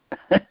degree.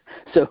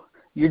 So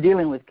you're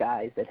dealing with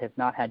guys that have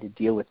not had to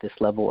deal with this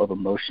level of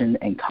emotion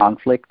and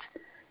conflict,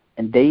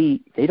 and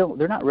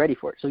they're not ready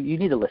for it. So you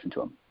need to listen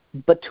to them,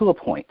 but to a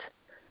point,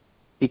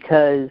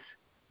 because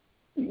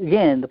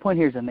again, the point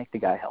here is to make the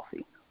guy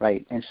healthy,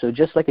 right? And so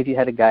just like if you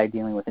had a guy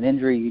dealing with an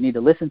injury, you need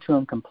to listen to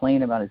him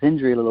complain about his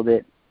injury a little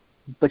bit,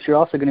 but you're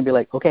also going to be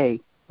like, okay,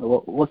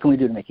 well, what can we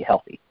do to make you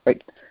healthy,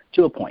 right?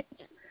 To a point.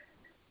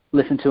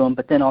 Listen to him,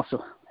 but then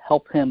also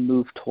help him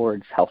move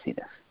towards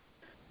healthiness.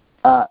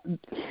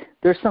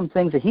 There's some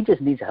things that he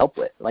just needs help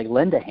with, like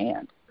lend a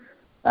hand.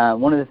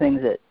 One of the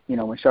things that,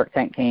 when Shark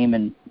Tank came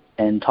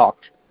and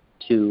talked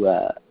to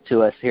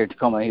us here in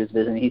Tacoma, he was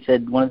visiting, he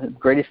said one of the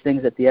greatest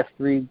things that the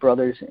F3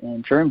 brothers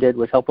and Sherm did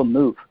was help him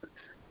move.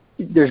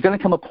 There's going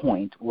to come a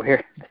point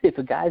where if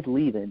a guy's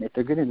leaving, if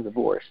they're getting a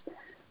divorce,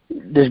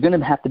 there's going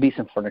to have to be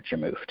some furniture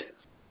moved,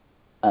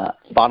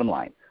 bottom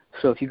line.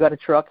 So if you got a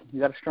truck, you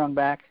got a strong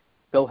back,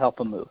 go help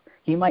him move.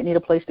 He might need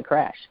a place to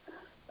crash.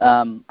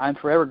 I'm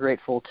forever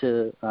grateful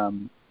to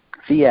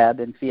Fiab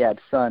and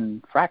Fiab's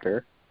son,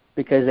 Fracker,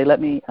 because they let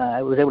me,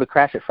 I was able to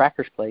crash at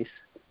Fracker's place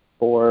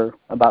for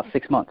about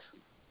 6 months.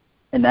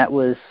 And that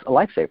was a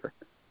lifesaver.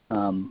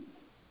 I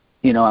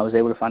was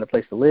able to find a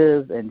place to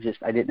live and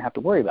I didn't have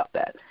to worry about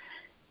that.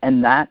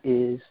 And that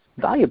is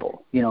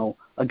valuable.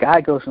 A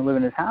guy goes from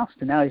living in his house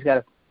to now he's got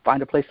to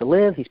find a place to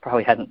live. He's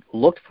probably hasn't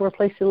looked for a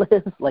place to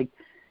live.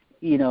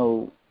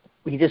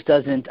 He just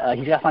doesn't,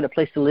 he's got to find a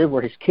place to live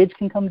where his kids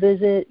can come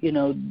visit.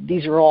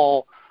 These are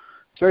all,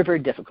 it's very, very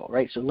difficult,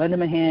 right? So lend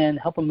him a hand,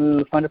 help him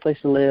move, find a place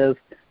to live,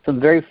 some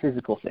very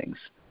physical things,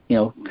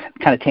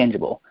 kind of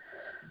tangible.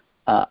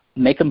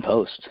 Make them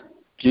post.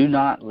 Do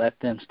not let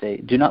them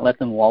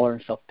wallow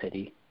in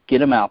self-pity. Get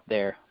them out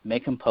there.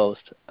 Make them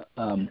post.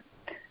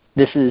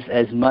 This is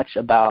as much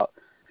about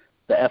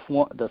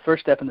the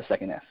first step and the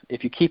second F.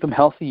 If you keep them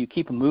healthy, you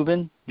keep them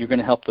moving, you're going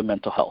to help their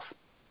mental health.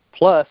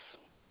 Plus,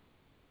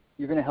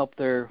 you're going to help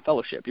their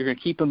fellowship. You're going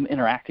to keep them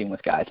interacting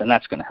with guys, and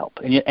that's going to help.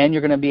 And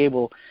you're going to be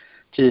able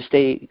to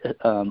stay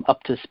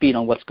up to speed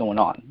on what's going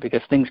on,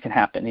 because things can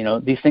happen.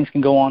 These things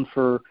can go on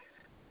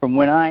from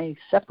when I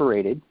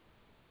separated,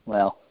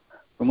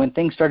 from when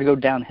things started to go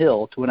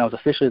downhill to when I was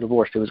officially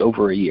divorced, it was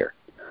over a year.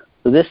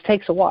 So this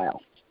takes a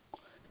while.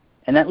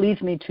 And that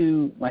leads me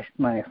to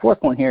my fourth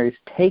point here is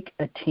take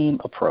a team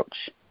approach.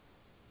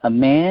 A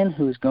man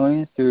who is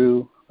going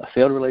through a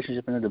failed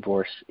relationship and a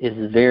divorce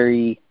is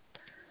very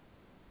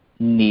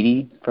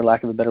needy, for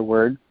lack of a better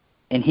word,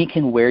 and he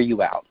can wear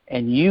you out.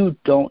 And you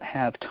don't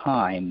have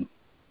time,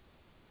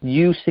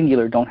 you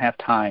singular don't have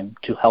time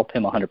to help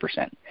him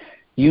 100%.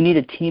 You need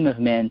a team of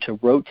men to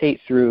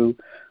rotate through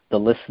the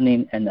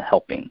listening and the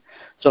helping.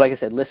 So like I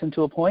said, listen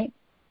to a point.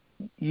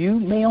 You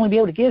may only be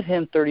able to give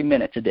him 30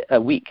 minutes a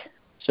week.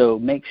 So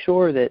make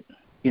sure that,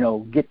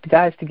 get the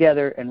guys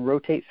together and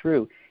rotate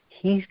through.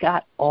 He's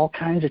got all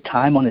kinds of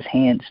time on his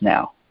hands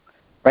now,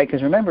 right?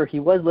 Because remember,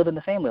 he was living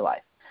the family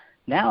life.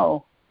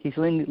 Now he's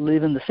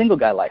living the single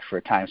guy life for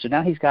a time. So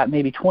now he's got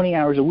maybe 20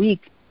 hours a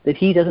week that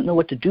he doesn't know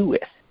what to do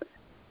with.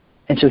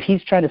 And so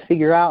he's trying to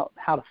figure out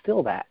how to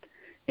fill that.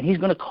 And he's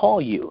going to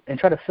call you and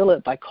try to fill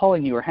it by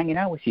calling you or hanging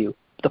out with you.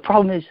 But the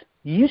problem is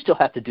you still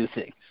have to do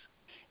things,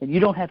 and you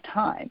don't have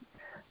time.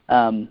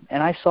 And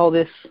I saw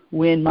this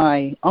when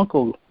my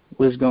uncle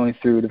was going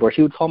through a divorce.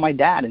 He would call my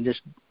dad and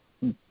just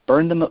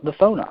burn the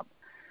phone up.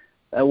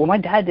 Well, my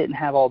dad didn't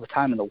have all the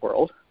time in the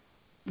world,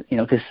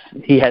 because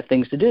he had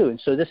things to do. And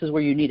so this is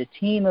where you need a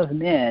team of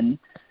men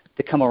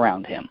to come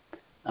around him.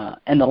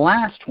 And the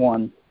last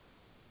one,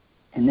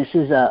 and this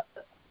is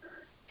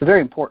it's a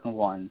very important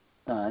one,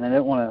 and I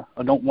want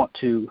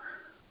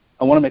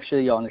to make sure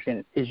that y'all understand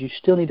it, is you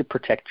still need to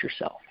protect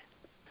yourself.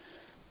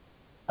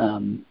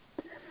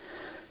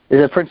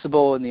 There's a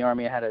principle in the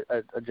Army. I had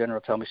a general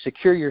tell me,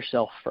 secure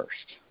yourself first.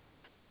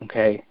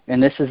 Okay?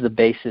 And this is the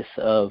basis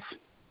of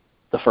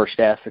the first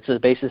F. It's the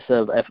basis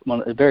of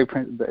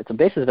it's a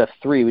basis of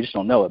F3. We just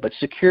don't know it. But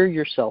secure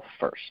yourself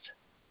first.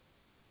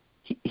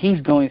 He's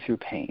going through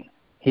pain.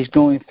 He's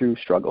going through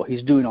struggle.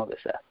 He's doing all this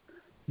F.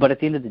 But at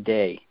the end of the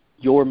day,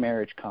 your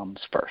marriage comes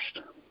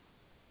first.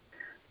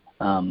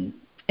 And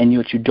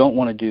what you don't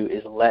want to do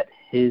is let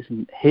his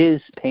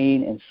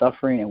pain and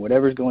suffering and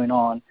whatever's going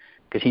on,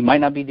 because he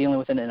might not be dealing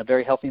with it in a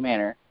very healthy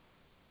manner,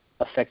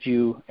 affect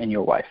you and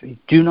your wife.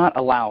 Do not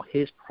allow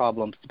his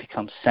problems to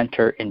become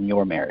center in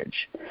your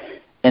marriage.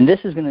 And this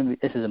is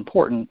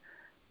important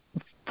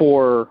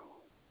for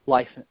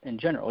life in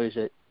general. Is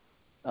it?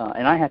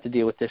 And I have to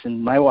deal with this,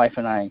 and my wife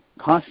and I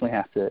constantly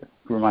have to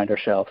remind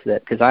ourselves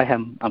that, because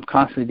I'm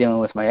constantly dealing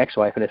with my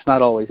ex-wife, and it's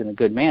not always in a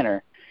good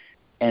manner.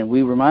 And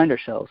we remind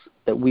ourselves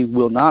that we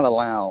will not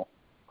allow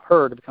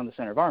her to become the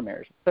center of our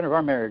marriage. The center of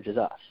our marriage is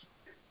us.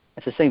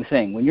 It's the same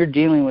thing. When you're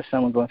dealing with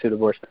someone going through a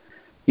divorce,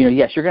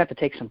 yes, you're going to have to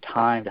take some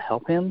time to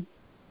help him.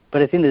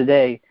 But at the end of the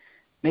day,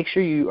 make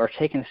sure you are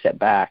taking a step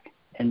back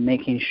and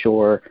making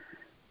sure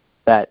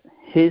that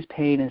his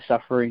pain and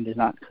suffering does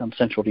not become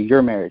central to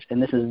your marriage.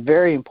 And this is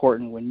very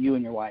important when you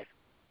and your wife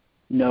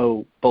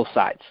know both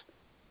sides.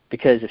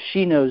 Because if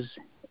she knows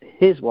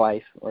his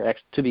wife, or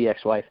to-be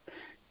ex-wife,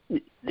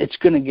 it's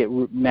going to get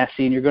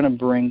messy, and you're going to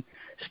bring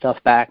stuff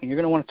back, and you're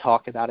going to want to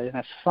talk about it, and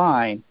that's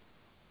fine.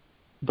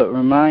 But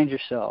remind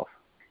yourself,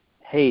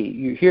 hey,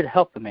 you're here to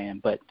help the man,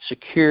 but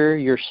secure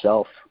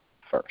yourself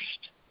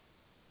first.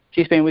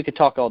 C-SPAN, we could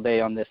talk all day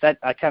on this.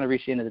 I kind of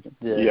reached the end of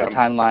the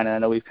timeline, and I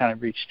know we've kind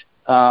of reached.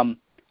 I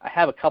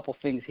have a couple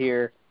things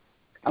here.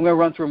 I'm going to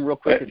run through them real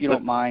quick, if you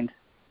don't mind.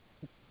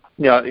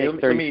 Yeah,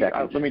 let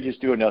me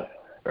just do another.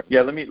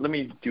 Yeah, let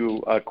me do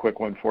a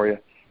quick one for you.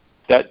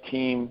 That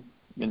team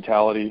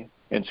mentality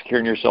and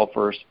securing yourself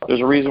first.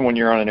 There's a reason when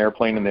you're on an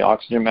airplane and the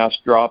oxygen mask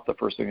drop, the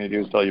first thing they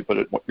do is tell you put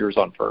yours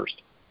on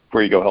first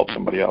before you go help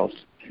somebody else.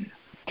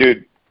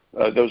 Dude,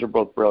 those are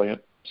both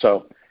brilliant.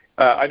 So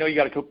I know you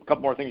got a couple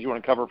more things you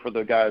want to cover for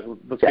the guys.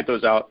 Let's get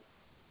those out.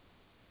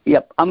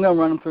 Yep, I'm going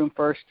to run them through them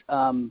first.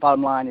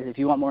 Bottom line is, if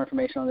you want more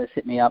information on this,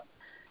 hit me up.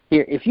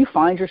 Here, if you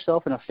find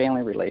yourself in a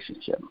family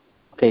relationship,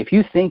 okay, if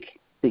you think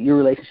that your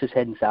relationship's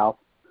heading south,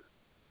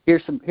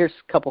 here's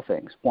a couple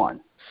things.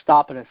 One,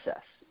 stop and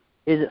assess.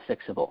 Is it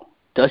fixable?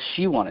 Does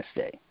she want to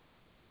stay?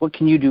 What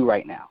can you do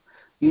right now?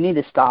 You need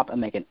to stop and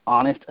make an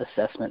honest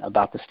assessment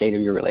about the state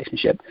of your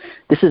relationship.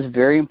 This is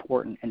very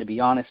important, and to be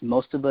honest,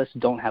 most of us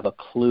don't have a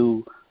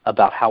clue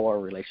about how our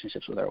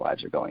relationships with our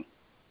wives are going.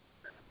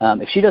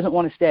 If she doesn't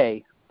want to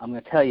stay, I'm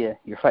going to tell you,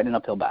 you're fighting an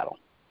uphill battle.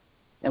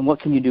 And what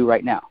can you do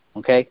right now,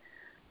 okay?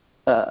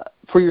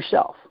 For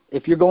yourself.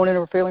 If you're going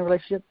into a failing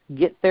relationship,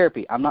 get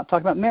therapy. I'm not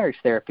talking about marriage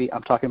therapy.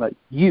 I'm talking about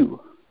you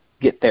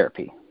get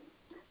therapy.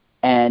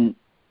 And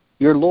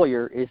your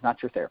lawyer is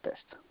not your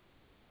therapist.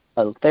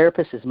 A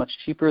therapist is much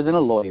cheaper than a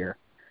lawyer.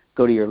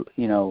 Go to your,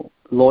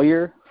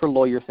 lawyer for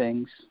lawyer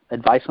things,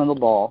 advice on the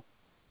law.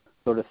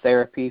 Go to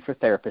therapy for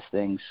therapist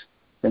things.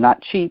 They're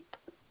not cheap,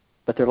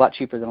 but they're a lot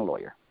cheaper than a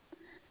lawyer.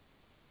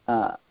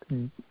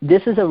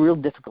 This is a real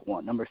difficult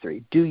one, number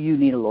 3. Do you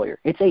need a lawyer?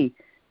 It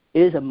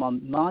is a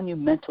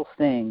monumental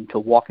thing to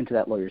walk into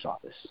that lawyer's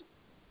office.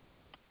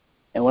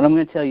 And what I'm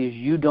going to tell you is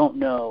you don't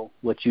know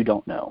what you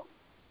don't know.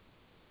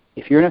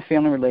 If you're in a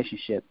family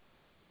relationship,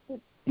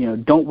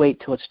 don't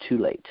wait till it's too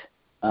late.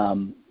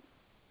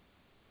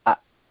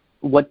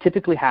 What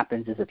typically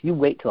happens is if you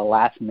wait till the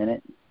last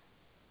minute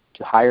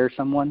to hire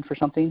someone for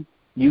something,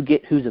 you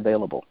get who's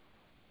available.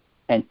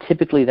 And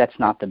typically that's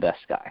not the best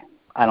guy.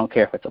 I don't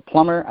care if it's a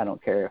plumber. I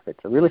don't care if it's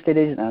a real estate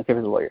agent. I don't care if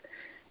it's a lawyer.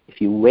 If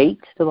you wait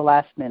till the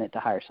last minute to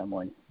hire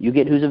someone, you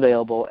get who's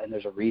available, and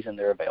there's a reason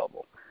they're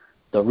available.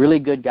 The really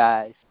good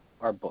guys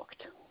are booked.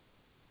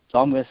 That's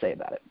all I'm going to say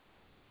about it.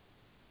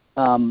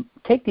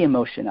 Take the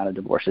emotion out of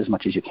divorce as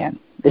much as you can.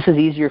 This is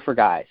easier for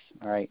guys,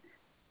 all right?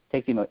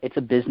 It's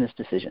a business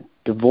decision.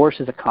 Divorce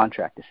is a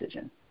contract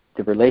decision.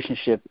 The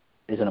relationship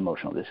is an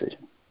emotional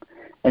decision.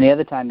 And the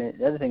other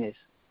thing is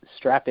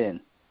strap in.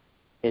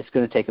 It's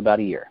going to take about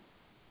a year.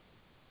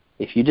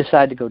 If you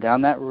decide to go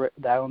down that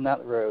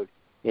road,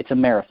 it's a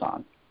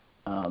marathon.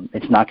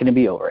 It's not going to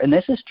be over. And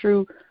this is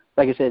true,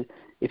 like I said,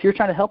 if you're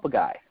trying to help a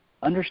guy,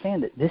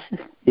 understand that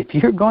if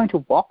you're going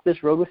to walk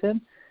this road with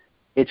him,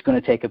 it's going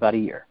to take about a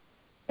year.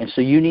 And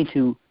so you need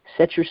to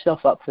set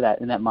yourself up for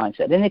that in that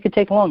mindset. And it could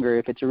take longer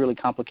if it's a really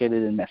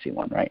complicated and messy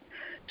one, right?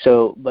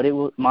 So, but it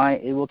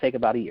will take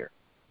about a year.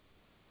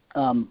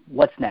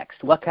 What's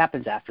next? What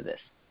happens after this?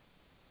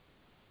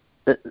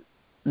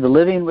 The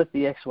living with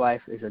the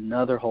ex-wife is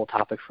another whole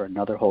topic for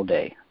another whole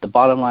day. The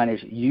bottom line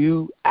is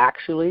you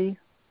actually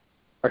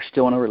are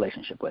still in a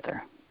relationship with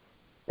her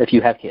if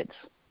you have kids.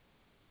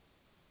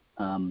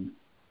 And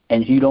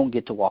you don't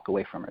get to walk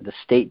away from her. The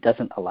state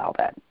doesn't allow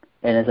that.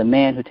 And as a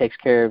man who takes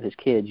care of his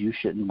kids, you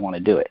shouldn't want to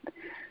do it.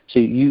 So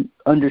you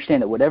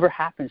understand that whatever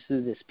happens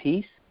through this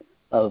piece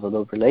of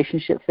the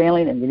relationship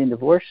failing and getting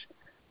divorced,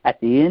 at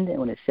the end, and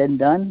when it's said and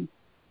done,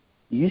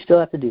 you still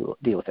have to deal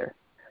with her.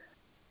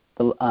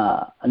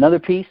 Another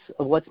piece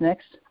of what's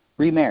next,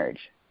 remarriage.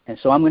 And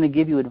so I'm going to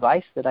give you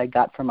advice that I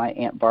got from my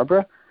Aunt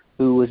Barbara,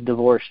 who was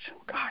divorced.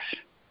 Gosh,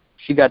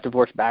 she got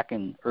divorced back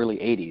in early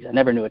 80s. I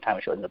never knew a time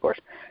when she wasn't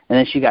divorced. And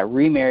then she got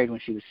remarried when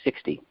she was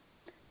 60.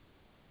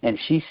 And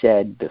she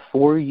said,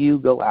 before you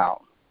go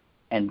out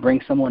and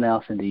bring someone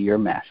else into your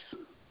mess,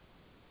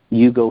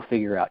 you go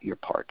figure out your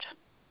part.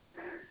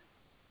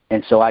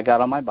 And so I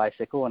got on my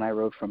bicycle and I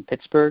rode from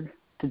Pittsburgh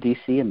to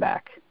D.C. and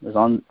back. I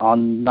was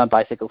on my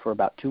bicycle for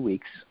about 2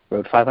 weeks,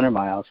 rode 500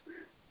 miles,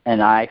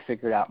 and I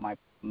figured out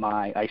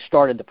I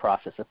started the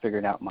process of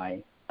figuring out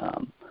my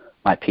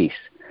piece.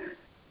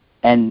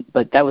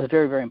 But that was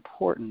very, very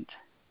important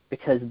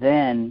because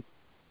then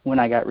when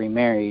I got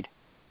remarried,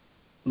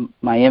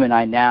 my Em and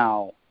I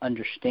now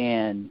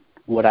understand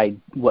what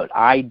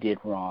I did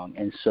wrong,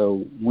 and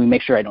so we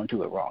make sure I don't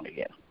do it wrong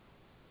again.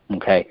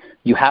 Okay?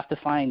 You have to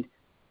find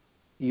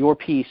your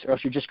piece or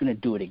else you're just going to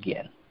do it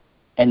again.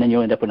 And then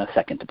you'll end up in a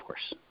second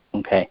divorce.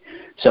 Okay?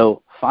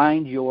 So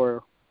find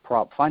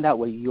out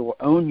what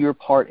own your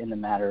part in the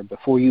matter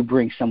before you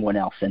bring someone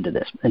else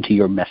into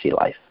your messy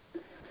life.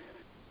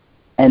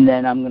 And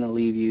then I'm going to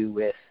leave you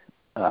with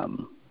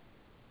the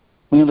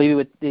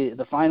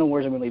final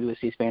words I'm going to leave you with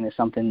C-SPAN is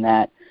something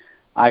that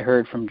I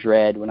heard from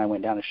Dredd when I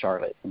went down to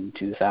Charlotte in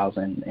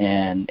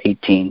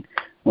 2018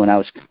 when I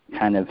was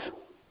kind of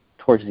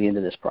towards the end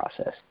of this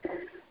process.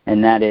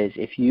 And that is,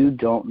 if you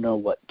don't know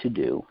what to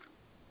do,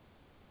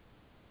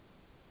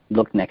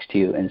 look next to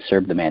you and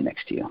serve the man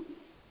next to you.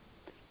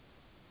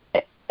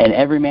 And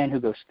every man who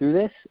goes through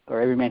this, or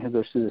every man who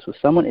goes through this with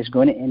someone, is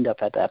going to end up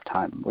at that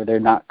time where they're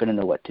not going to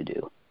know what to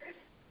do.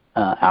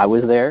 I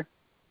was there,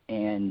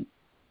 and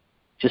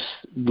just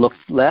look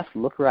left,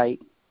 look right,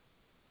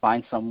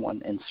 find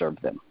someone and serve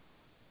them.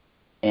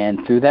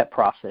 And through that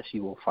process,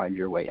 you will find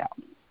your way out.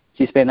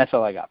 C-SPAN, that's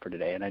all I got for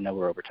today, and I know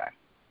we're over time.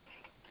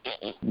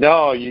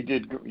 No, you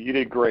did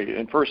great.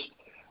 And first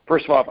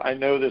of all, I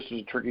know this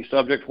is a tricky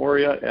subject for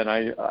you, and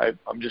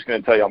I'm just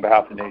going to tell you on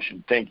behalf of the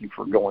nation, thank you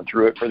for going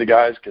through it for the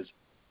guys, because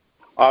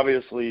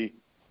obviously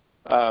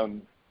I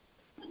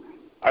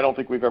don't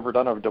think we've ever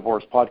done a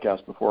divorce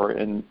podcast before,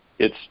 and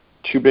it's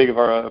too big of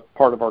a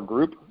part of our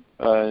group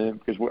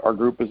because our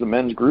group is a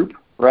men's group,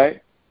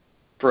 right,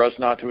 for us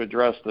not to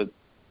address a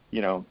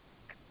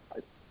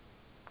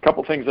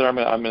couple things that I'm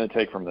going to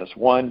take from this.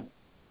 One,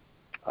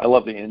 I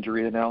love the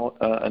injury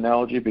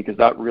analogy because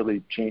that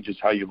really changes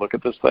how you look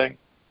at this thing.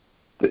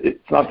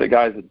 It's not the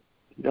guy that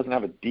he doesn't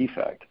have a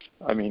defect.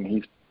 I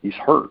mean, he's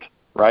hurt,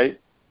 right?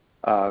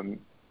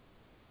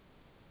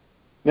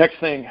 Next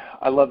thing,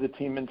 I love the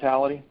team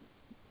mentality.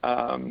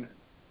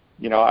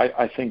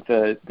 I think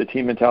the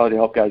team mentality to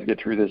help guys get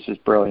through this is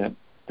brilliant,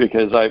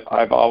 because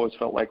I've always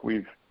felt like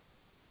you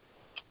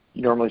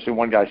normally see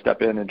one guy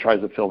step in and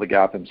tries to fill the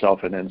gap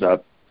himself and ends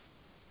up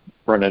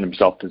running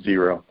himself to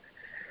zero.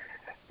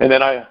 And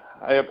then I'm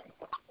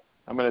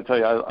going to tell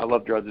you, I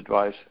love Dred's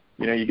advice.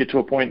 You get to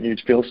a point and you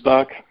feel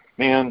stuck,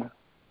 man,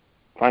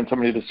 find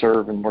somebody to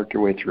serve and work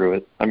your way through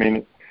it. I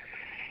mean,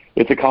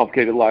 it's a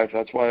complicated life.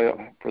 That's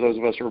why for those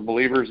of us who are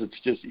believers, it's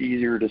just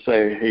easier to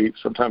say, hey,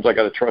 sometimes I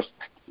got to trust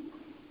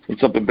in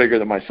something bigger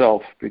than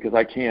myself, because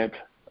I can't.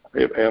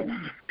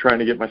 I'm trying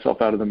to get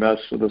myself out of the mess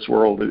of this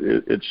world.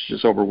 It's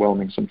just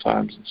overwhelming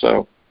sometimes. And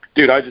so,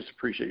 dude, I just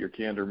appreciate your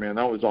candor, man.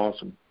 That was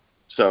awesome.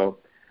 So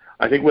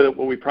I think what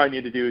we probably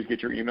need to do is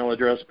get your email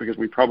address, because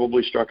we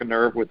probably struck a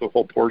nerve with the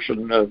whole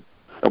portion of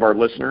our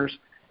listeners.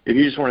 If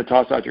you just want to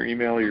toss out your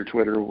email or your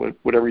Twitter,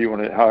 whatever you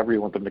want to, however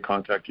you want them to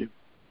contact you.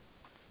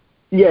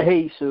 Yeah,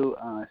 hey,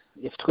 so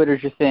if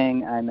Twitter's your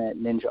thing, I'm at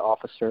Ninja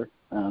Officer.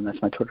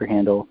 That's my Twitter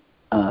handle.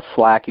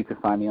 Slack, you can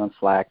find me on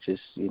Slack.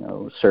 Just,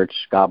 search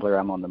Gobbler.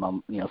 I'm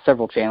on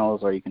several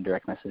channels, or you can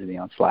direct message me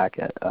on Slack.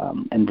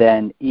 And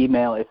then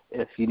email,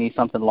 if you need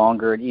something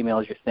longer and email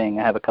is your thing,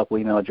 I have a couple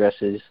email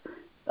addresses,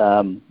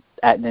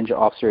 at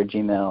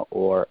ninjaofficer@gmail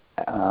or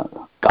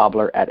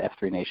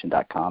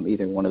gobbler@f3nation.com.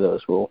 Either one of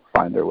those will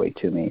find their way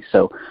to me.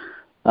 So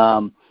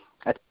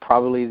that's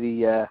probably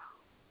the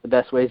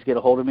best ways to get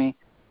a hold of me.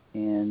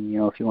 And,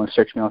 if you want to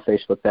search me on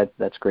Facebook,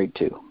 that's great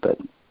too. But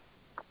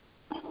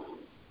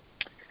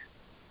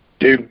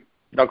dude,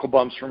 knuckle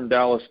bumps from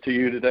Dallas to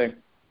you today.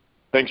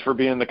 Thanks for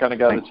being the kind of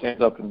guy that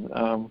stands up and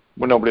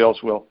when nobody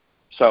else will.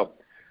 So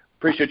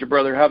appreciate you,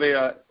 brother. Have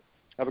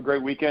a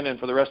great weekend. And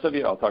for the rest of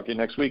you, I'll talk to you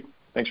next week.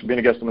 Thanks for being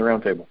a guest on the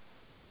Roundtable.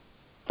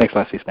 Thanks,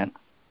 Leslie, man.